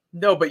the.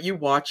 No, but you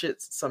watch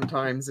it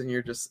sometimes, and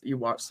you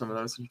watch some of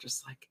those, and you're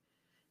just like,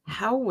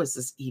 how was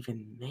this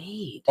even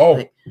made?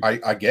 Oh,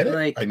 I get it.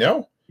 like- I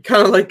know.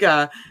 Kind of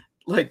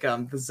like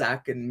the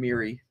Zach and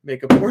Miri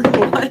make a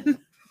porno one.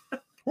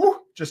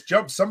 Whew, just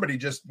jumped. Somebody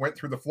just went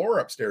through the floor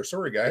upstairs.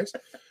 Sorry, guys.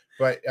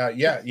 But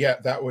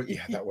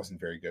that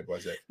wasn't very good,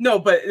 was it? No,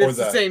 but it's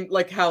the the same,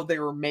 like how they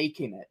were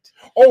making it.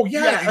 Oh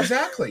yeah, Yeah.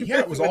 exactly. Yeah,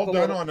 it was With all the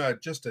done little- on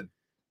just a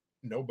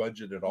no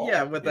budget at all.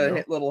 Yeah, with you a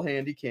know? little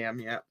handy cam.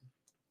 Yeah.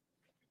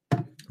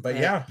 But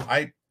yeah,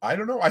 I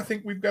don't know. I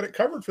think we've got it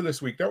covered for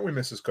this week, don't we,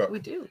 Mrs. Cook? We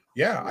do.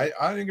 Yeah,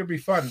 I think it'll be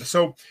fun.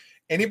 So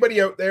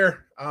anybody out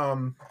there,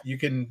 you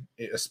can,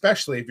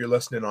 especially if you're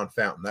listening on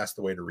Fountain, that's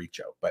the way to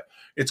reach out. But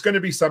it's going to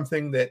be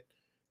something that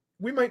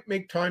we might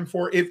make time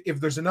for. If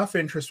there's enough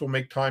interest, we'll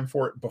make time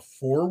for it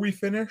before we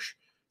finish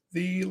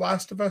the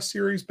Last of Us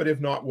series. But if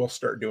not, we'll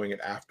start doing it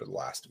after the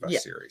Last of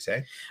Us series,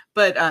 eh?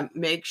 But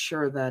make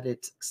sure that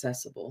it's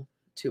accessible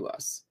to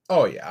us.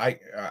 Oh yeah,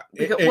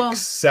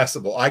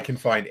 accessible. I can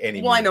find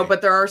any. Well, I know, movie.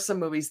 but there are some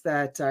movies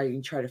that you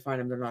can try to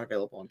find them. They're not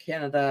available in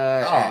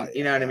Canada. Oh, and,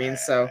 you know what I mean?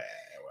 So,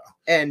 well,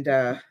 and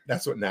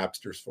that's what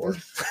Napster's for.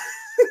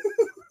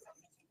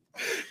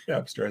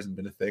 Napster hasn't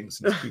been a thing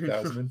since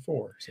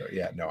 2004. So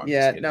yeah, no, I'm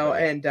just kidding, no,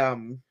 buddy.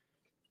 and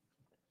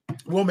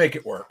We'll make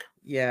it work.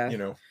 yeah,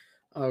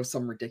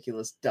 some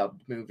ridiculous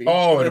dubbed movie.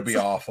 Oh, it'll be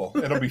awful.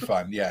 It'll be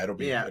fun. Yeah, it'll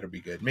be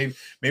good. Maybe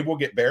we'll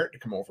get Barrett to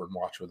come over and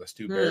watch with us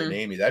too. Barrett and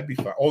Amy. That'd be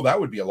fun. Oh, that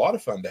would be a lot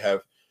of fun to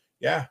have.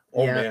 Yeah.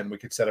 Oh man, we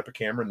could set up a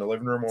camera in the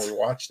living room while we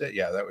watched it.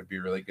 Yeah, that would be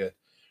really good.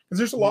 Because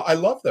there's a lot. I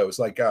love those.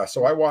 Like,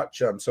 so I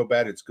watch So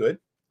Bad It's Good.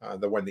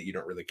 The one that you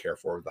don't really care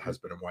for, with the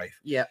husband and wife.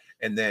 Yeah.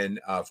 And then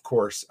of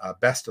course,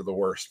 Best of the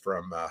Worst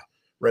from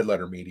Red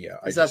Letter Media.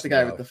 Is that the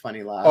guy with the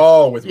funny laugh?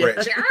 Oh, with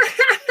Rich.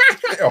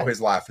 Oh,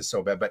 his laugh is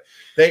so bad, but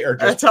they are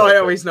just. That's how I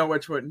always know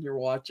which one you're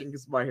watching,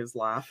 is by his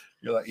laugh.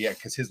 You're like, yeah,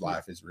 because his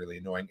laugh is really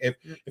annoying. If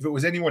it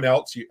was anyone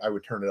else, I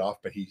would turn it off,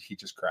 but he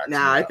just cracks.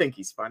 Nah, I think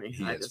he's funny.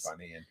 He is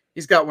funny, and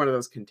he's got one of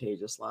those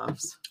contagious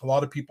laughs. a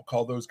lot of people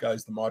call those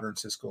guys the modern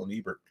Siskel and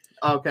Ebert.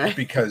 Okay.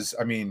 Because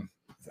I mean,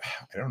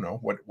 I don't know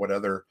what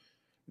other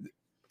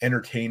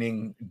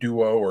entertaining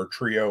duo or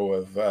trio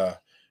of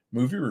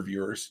movie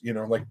reviewers.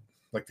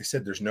 Like they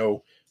said, there's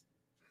no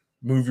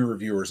movie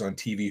reviewers on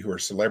TV who are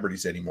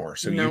celebrities anymore.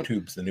 So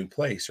YouTube's the new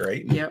place,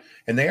 right? Yep.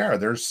 And they are. I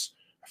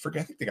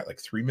think they got like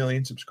 3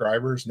 million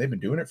subscribers, and they've been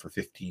doing it for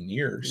 15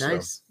 years.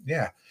 Nice. So,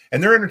 yeah.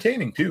 And they're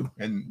entertaining too.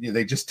 And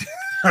they just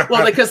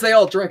Well, because they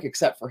all drink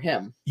except for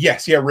him.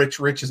 Yes, yeah. Rich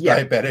is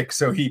diabetic,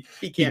 so he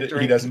can't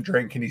drink. He doesn't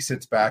drink, and he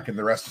sits back, and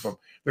the rest of them.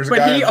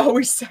 But he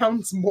always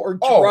sounds more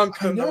drunk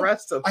than the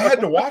rest of them. I had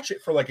to watch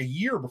it for like a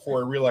year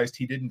before I realized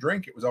he didn't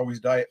drink. It was always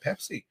Diet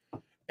Pepsi.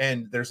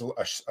 And there's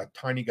a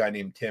tiny guy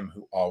named Tim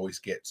who always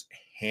gets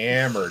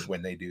hammered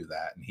when they do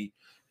that, and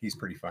he's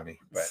pretty funny.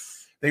 But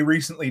they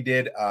recently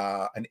did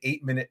an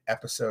 8-minute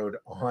episode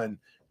on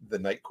the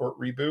Night Court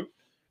reboot,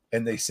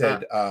 and they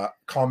said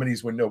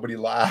comedies when nobody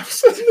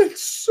laughs.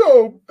 It's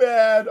so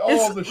bad.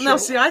 All the show. No,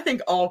 see, I think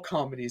all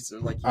comedies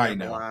are like I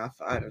know. Laugh.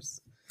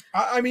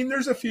 I mean,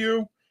 there's a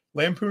few.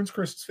 Lampoon's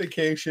Christmas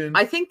Vacation.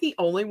 I think the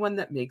only one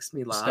that makes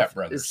me laugh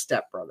is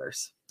Step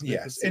Brothers.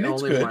 Yes, the and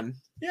it's only good. One.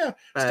 Yeah,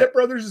 Step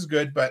Brothers is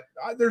good, but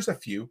there's a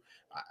few.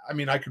 I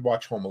mean, I could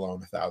watch Home Alone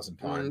 1,000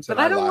 times, but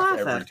I don't laugh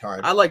every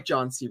time. I like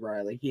John C.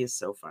 Reilly. He is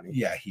so funny.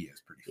 Yeah, he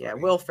is pretty funny. Yeah,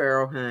 Will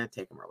Ferrell,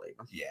 take him or leave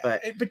him. Yeah,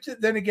 but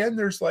then again,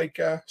 there's like,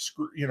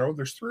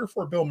 there's 3 or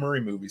 4 Bill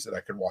Murray movies that I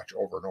could watch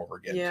over and over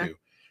again too.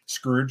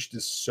 Scrooged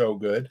is so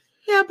good.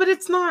 Yeah, but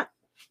it's not.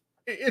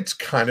 It's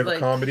kind of a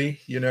comedy,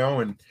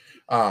 and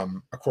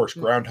of course,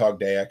 Groundhog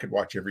Day I could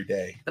watch every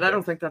day. But I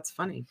don't think that's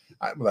funny.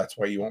 Well, that's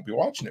why you won't be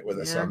watching it with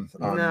us on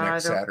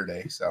next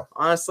Saturday. So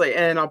honestly,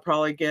 and I'll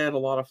probably get a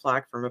lot of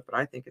flack from it, but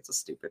I think it's a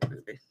stupid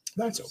movie.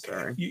 That's okay.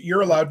 Sorry.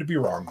 You're allowed to be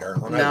wrong,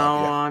 darling. No,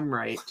 I'm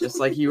right. Just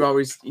like you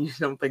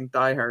don't think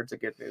Die Hard's a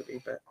good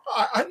movie, but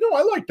I know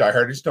I like Die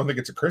Hard. I just don't think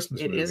it's a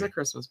Christmas movie. It is a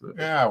Christmas movie.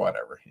 Yeah,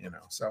 whatever,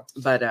 So,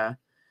 but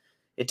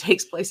it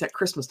takes place at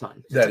Christmas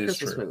time. That is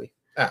true. Movie.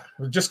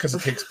 Just because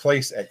it takes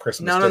place at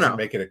Christmas No, doesn't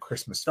make it a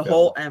Christmas The film.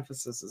 whole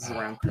emphasis is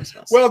around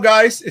Christmas. Well,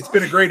 guys, it's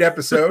been a great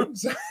episode.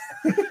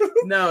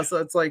 no, so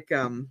it's like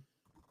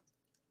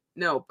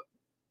no,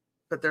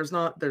 but there's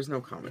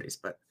no comedies,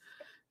 but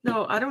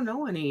no, I don't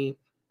know any.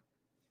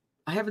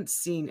 I haven't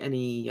seen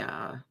any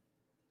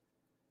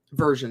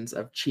versions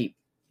of cheap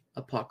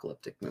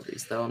apocalyptic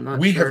movies, though. I'm not.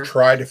 We sure. have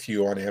tried a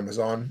few on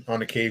Amazon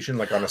on occasion,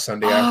 like on a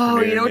Sunday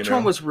afternoon. You know which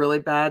one was really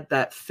bad?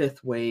 That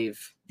Fifth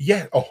Wave.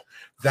 Yeah. Oh,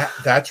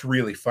 that's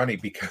really funny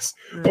because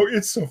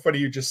it's so funny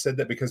you just said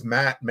that because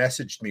Matt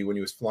messaged me when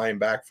he was flying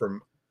back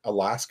from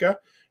Alaska.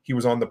 He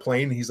was on the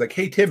plane. And he's like,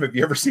 "Hey Tim, have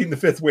you ever seen The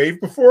Fifth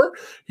Wave before?"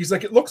 He's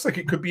like, "It looks like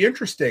it could be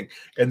interesting."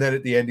 And then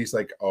at the end, he's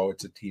like, "Oh,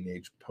 it's a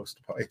teenage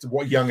it's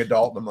a young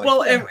adult." And I'm like,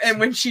 well, and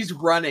when she's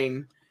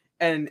running,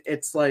 and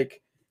it's like,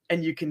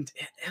 and you can,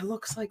 it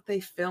looks like they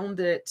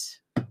filmed it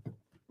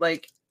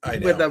like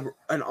with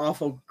an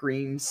awful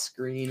green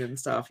screen and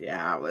stuff.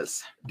 Yeah, it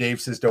was. Dave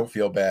says, "Don't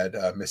feel bad,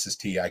 Mrs.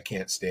 T. I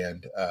can't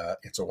stand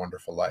It's a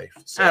Wonderful Life."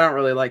 So, I don't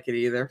really like it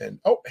either. And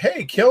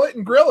hey, Kill It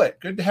and Grill It.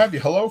 Good to have you.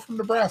 Hello from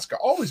Nebraska.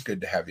 Always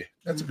good to have you.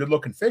 That's a good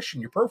looking fish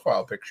in your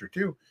profile picture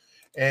too.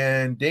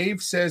 And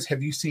Dave says,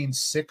 "Have you seen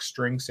Six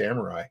String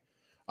Samurai?"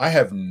 I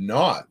have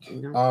not.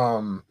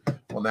 No.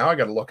 Well, now I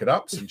got to look it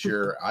up since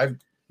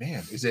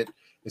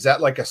is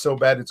that like a so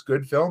bad it's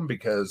good film?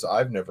 Because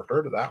I've never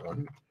heard of that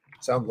one.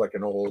 Sounds like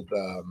an old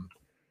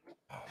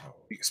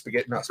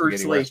spaghetti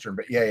western,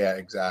 but yeah,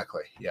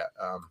 exactly. Yeah.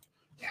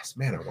 Yes,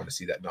 man, I want to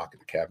see that Knock at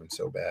the Cabin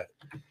so bad.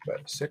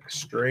 But Six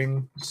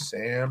String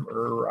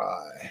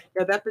Samurai.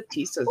 Yeah, that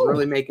Batista's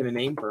really making a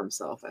name for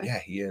himself. Yeah,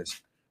 he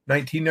is.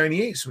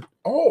 1998. So,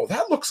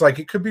 that looks like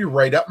it could be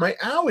right up my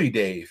alley,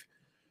 Dave.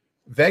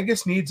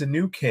 Vegas Needs a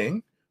New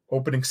King,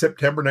 opening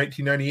September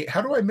 1998.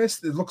 How do I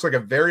miss? It looks like a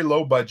very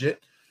low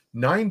budget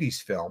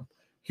 90s film.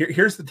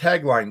 Here's the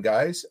tagline,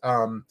 guys.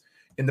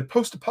 In the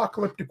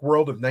post-apocalyptic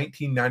world of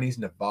 1990s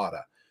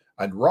Nevada,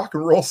 a rock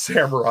and roll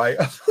samurai.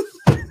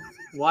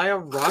 Why a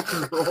rock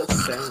and roll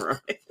samurai?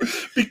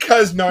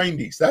 Because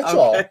 90s. That's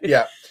all.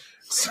 Yeah.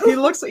 So, he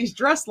looks like he's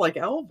dressed like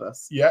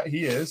Elvis. Yeah,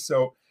 he is.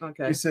 So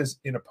he says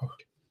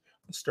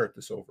let's start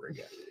this over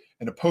again.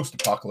 In a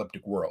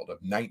post-apocalyptic world of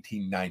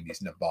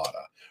 1990s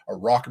Nevada, a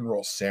rock and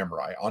roll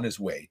samurai on his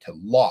way to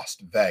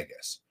Lost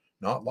Vegas,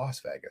 not Las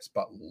Vegas,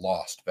 but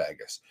Lost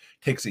Vegas,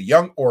 takes a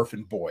young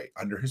orphan boy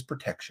under his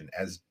protection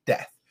as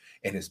Death,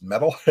 and his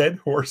metalhead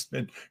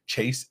horsemen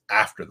chase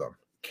after them.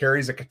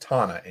 Carries a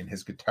katana in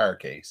his guitar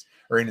case,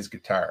 or in his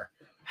guitar.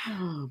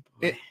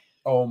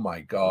 Oh my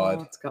God.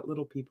 Oh, it's got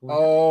little people.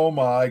 Oh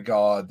my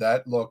God.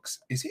 That looks,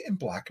 is it in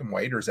black and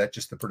white, or is that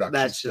just the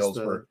production stills?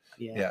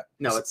 Yeah.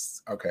 No,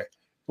 it's okay.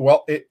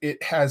 Well,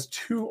 it has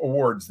 2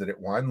 awards that it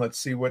won. Let's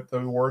see what the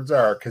awards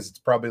are, because it's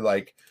probably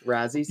like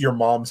Razzies, your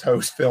mom's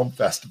house film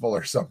festival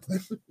or something.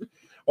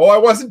 I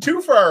wasn't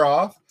too far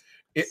off.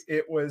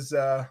 It was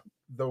the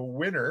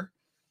winner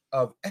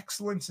of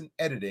Excellence in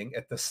Editing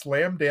at the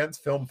Slam Dance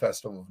Film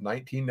Festival of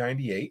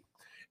 1998.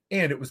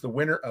 And it was the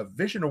winner of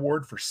Vision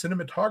Award for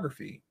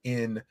Cinematography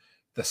in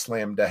the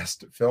Slam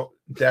Dance film.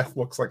 Death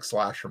Looks Like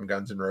Slash from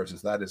Guns N'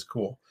 Roses. That is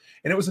cool.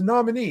 And it was a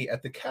nominee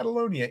at the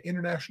Catalonia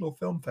International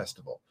Film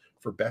Festival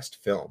for Best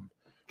Film.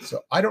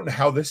 So I don't know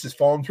how this has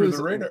fallen through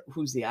the radar.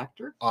 Who's the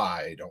actor?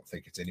 I don't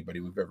think it's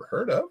anybody we've ever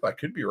heard of. I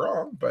could be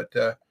wrong, but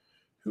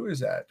who is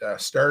that?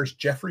 Stars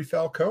Jeffrey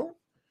Falcone.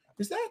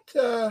 Is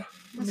that?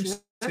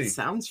 That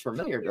sounds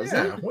familiar,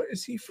 doesn't it? What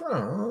is he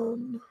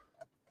from?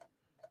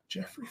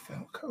 Jeffrey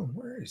Falcone.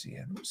 Where is he?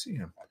 I don't see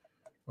him.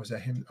 Was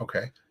that him?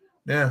 Okay.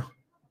 Now,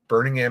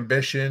 Burning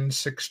Ambition,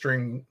 Six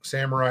String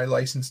Samurai,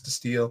 License to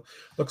Steal.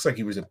 Looks like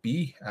he was a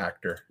B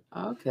actor.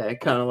 Okay,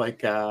 kind of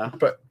like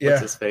but yeah,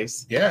 what's his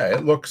face? Yeah,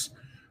 it looks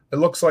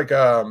like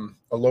a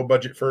low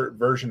budget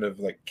version of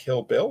like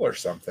Kill Bill or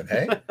something.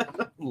 Hey,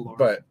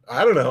 but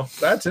I don't know.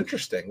 That's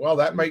interesting. Well,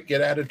 that might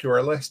get added to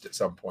our list at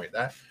some point.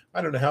 That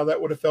I don't know how that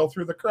would have fell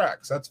through the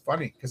cracks. That's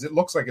funny because it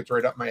looks like it's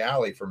right up my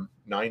alley from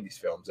 90s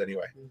films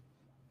anyway.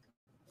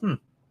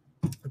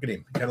 Look at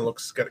him. Kind of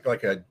looks got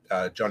like a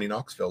Johnny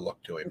Knoxville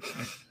look to him.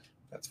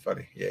 That's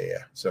funny. Yeah.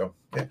 So,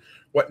 yeah.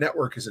 What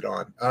network is it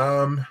on?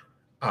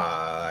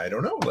 I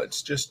don't know.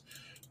 Let's just.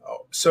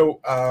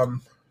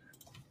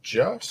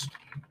 Just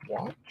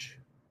watch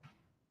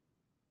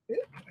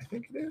it. I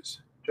think it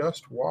is.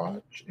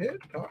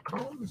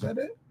 Justwatchit.com. Is that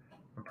it?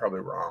 I'm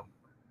probably wrong.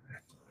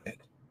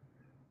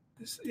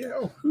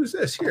 Who's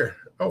this here?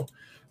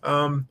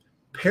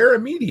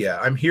 Paramedia.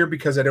 I'm here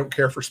because I don't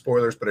care for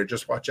spoilers, but I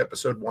just watched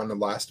episode 1 of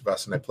Last of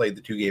Us, and I played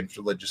the 2 games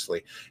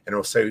religiously, and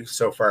I'll say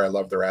so far I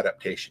love their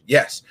adaptation.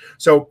 Yes.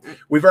 So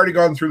we've already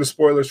gone through the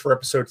spoilers for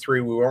episode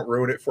 3. We won't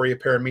ruin it for you,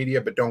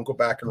 Paramedia, but don't go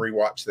back and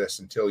rewatch this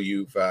until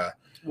you've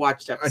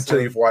watched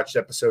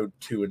episode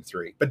 2 and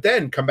 3. But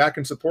then come back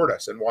and support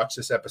us and watch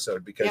this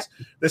episode, because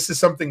this is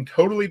something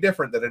totally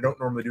different that I don't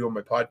normally do on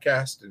my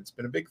podcast, and it's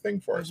been a big thing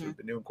for us. We've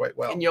been doing quite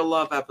well. And you'll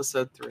love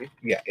episode 3.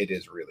 Yeah, it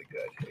is really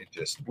good.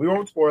 We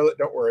won't spoil it.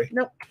 Don't worry.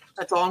 Nope.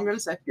 That's all I'm going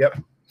to say. Yep.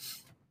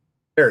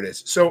 There it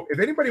is. So if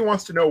anybody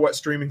wants to know what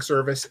streaming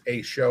service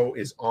a show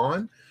is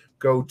on,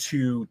 go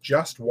to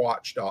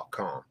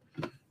justwatch.com.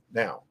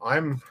 Now,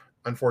 I'm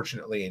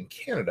unfortunately in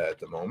Canada at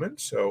the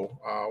moment. So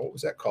what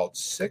was that called?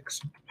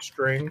 Six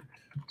String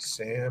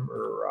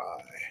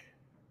Samurai.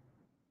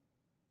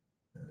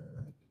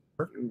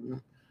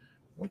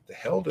 What the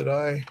hell did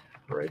I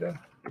write?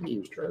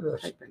 Let's try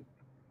this.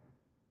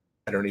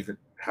 I don't even.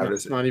 How does it?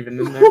 It's not even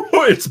in there.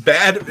 It's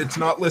bad if it's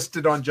not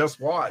listed on Just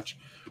Watch.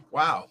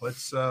 Wow.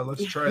 Let's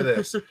try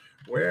this.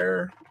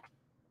 Where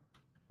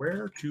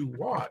to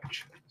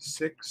watch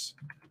Six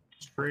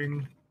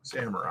String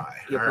Samurai?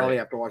 You'll All probably right.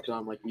 have to watch it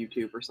on like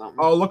YouTube or something.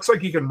 Oh, looks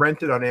like you can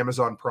rent it on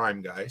Amazon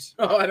Prime, guys.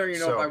 Oh, I don't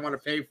even know So- if I want to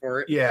pay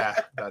for it. Yeah,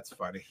 that's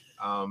funny.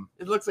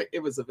 It looks like it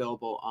was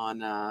available on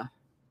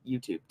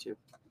YouTube too.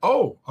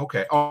 Oh,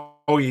 okay. Oh,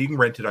 yeah, you can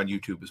rent it on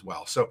YouTube as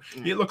well. So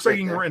it looks like right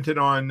you can there. rent it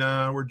on.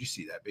 Where'd you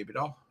see that, baby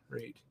doll?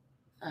 Right.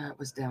 It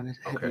was down at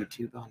Okay.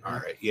 YouTube on All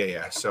right.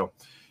 Yeah. So,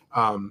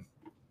 the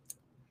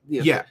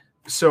yeah.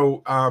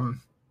 So,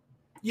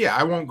 yeah,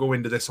 I won't go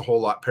into this a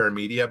whole lot,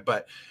 Paramedia,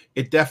 but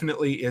it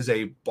definitely is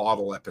a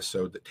bottle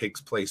episode that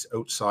takes place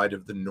outside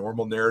of the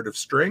normal narrative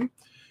string.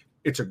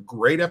 It's a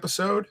great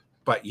episode,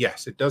 but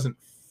yes, it doesn't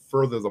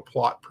further the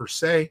plot per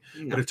se,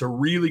 No. but it's a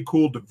really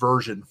cool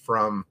diversion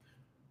from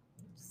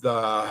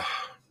the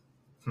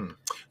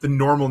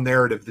normal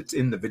narrative that's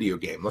in the video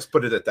game. Let's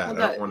put it at that. I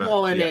don't want to.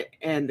 Well,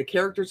 and the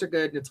characters are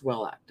good and it's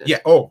well acted. Yeah.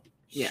 Oh,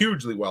 Yeah.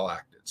 hugely well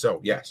acted. So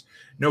yes,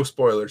 no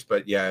spoilers,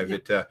 but yeah,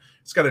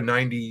 it's got a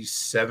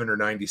 97 or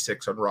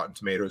 96 on Rotten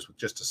Tomatoes with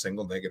just a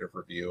single negative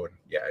review, and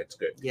yeah, it's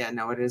good. Yeah,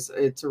 no, it is.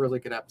 It's a really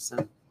good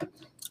episode.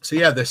 So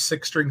yeah, the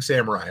Six String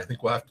Samurai. I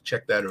think we'll have to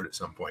check that out at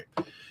some point.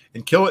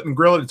 And Kill It and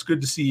Grill It. It's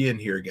good to see you in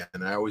here again.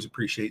 I always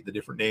appreciate the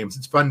different names.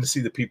 It's fun to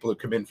see the people who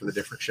come in for the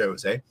different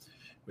shows.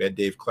 We had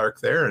Dave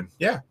Clark there, and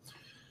yeah.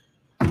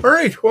 All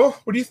right. Well,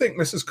 what do you think,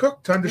 Mrs.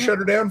 Cook? Time to shut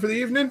her down for the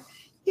evening. I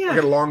Yeah.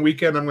 got a long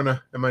weekend.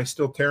 Am I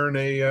still tearing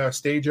a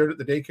stage out at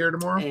the daycare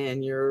tomorrow?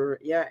 And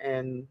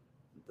and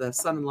the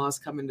son-in-law's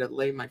coming to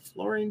lay my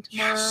flooring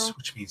tomorrow. Yes,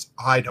 which means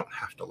I don't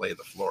have to lay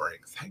the flooring.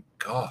 Thank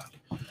God.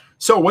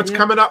 So what's Yeah.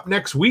 coming up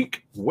next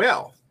week?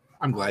 Well,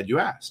 I'm glad you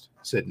asked,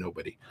 said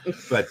nobody.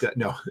 But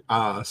no.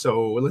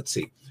 So let's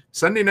see.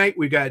 Sunday night,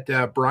 we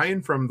got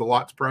Brian from the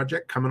Lots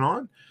Project coming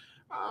on.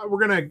 We're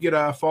going to get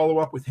a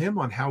follow-up with him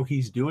on how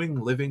he's doing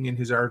living in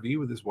his RV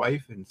with his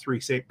wife and 3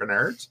 St.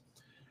 Bernards.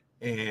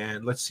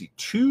 And let's see,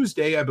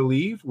 Tuesday, I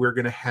believe, we're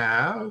going to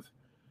have,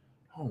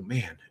 oh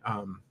man,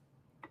 I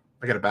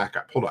got to back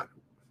up. Hold on.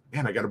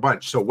 Man, I got a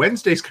bunch. So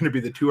Wednesday's going to be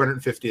the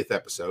 250th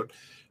episode.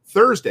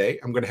 Thursday,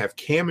 I'm going to have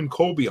Cam and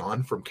Colby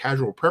on from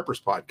Casual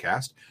Preppers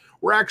Podcast.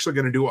 We're actually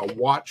going to do a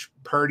watch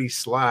party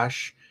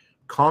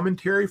 /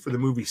 commentary for the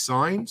movie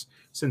Signs,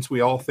 since we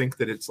all think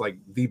that it's like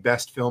the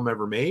best film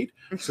ever made.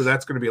 So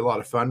that's going to be a lot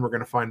of fun. We're going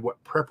to find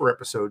what prepper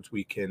episodes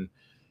we can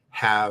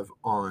have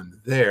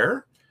on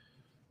there.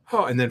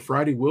 Oh, and then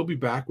Friday we'll be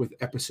back with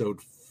episode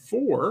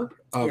 4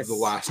 of Yes. The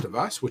Last of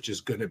Us, which is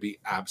going to be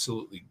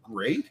absolutely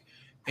great.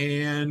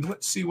 And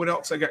let's see what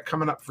else I got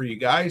coming up for you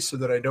guys, so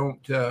that I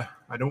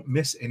don't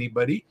miss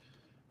anybody.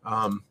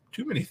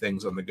 Too many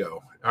things on the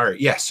go. All right,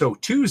 yeah. So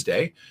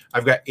Tuesday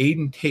I've got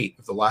Aiden Tate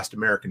of the Last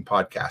American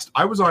Podcast.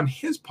 I was on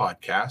his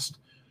podcast,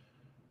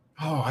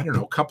 I don't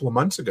know, a couple of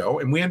months ago,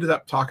 and we ended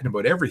up talking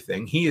about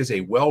everything. He is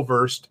a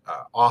well-versed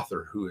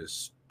author who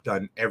has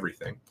done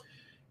everything.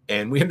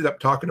 And we ended up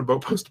talking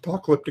about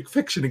post-apocalyptic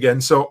fiction again.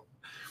 So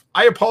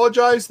I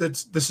apologize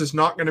that this is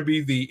not going to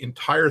be the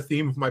entire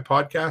theme of my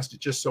podcast. It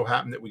just so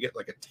happened that we get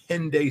like a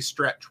 10-day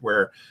stretch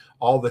where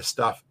all this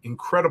stuff,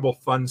 incredible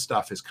fun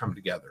stuff, has come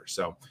together.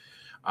 So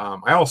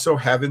I also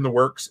have in the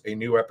works a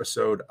new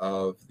episode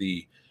of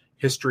the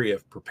history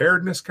of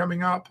preparedness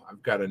coming up.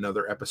 I've got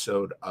another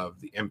episode of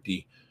the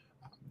empty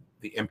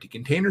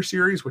container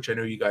series, which I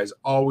know you guys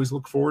always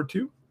look forward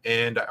to.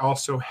 And I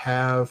also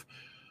have,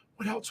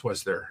 what else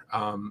was there?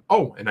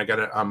 And I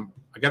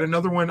got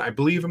another one. I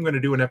believe I'm going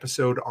to do an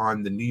episode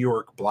on the New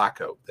York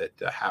blackout that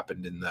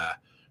happened in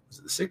was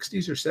it the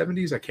 60s or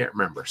 70s? I can't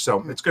remember.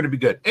 So it's going to be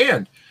good.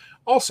 And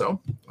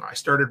also, I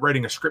started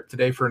writing a script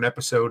today for an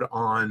episode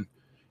on,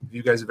 if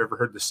you guys have ever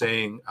heard the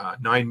saying,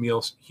 9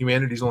 meals,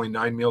 humanity's only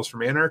 9 meals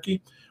from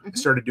anarchy. I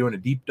started doing a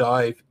deep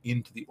dive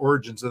into the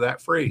origins of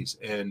that phrase.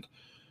 And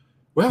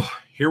well,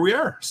 here we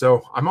are.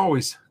 So I'm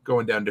always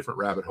going down different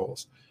rabbit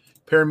holes.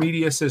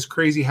 Paramedia says,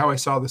 crazy how I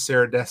saw the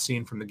Sarah death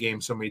scene from the game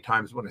so many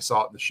times. When I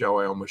saw it in the show,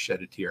 I almost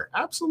shed a tear.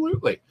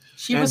 Absolutely.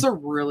 She was a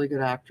really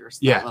good actress,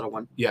 that Yeah. little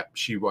one. Yeah,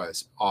 she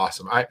was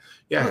awesome.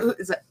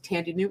 Is that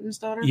Tandy Newton's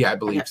daughter? Yeah, I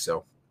believe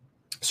so.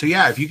 So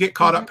yeah, if you get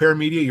caught up,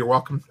 Paramedia, you're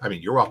welcome. I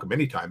mean, you're welcome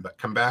anytime, but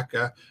come back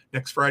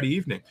next Friday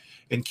evening.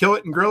 And Kill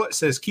It and Grill It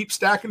says, keep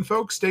stacking,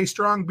 folks. Stay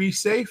strong, be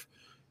safe,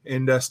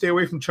 and stay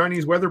away from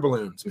Chinese weather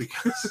balloons,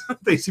 because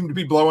they seem to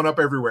be blowing up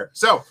everywhere.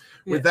 So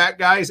with that,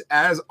 guys,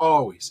 as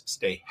always,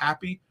 stay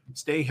happy,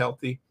 stay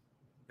healthy,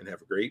 and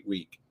have a great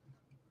week.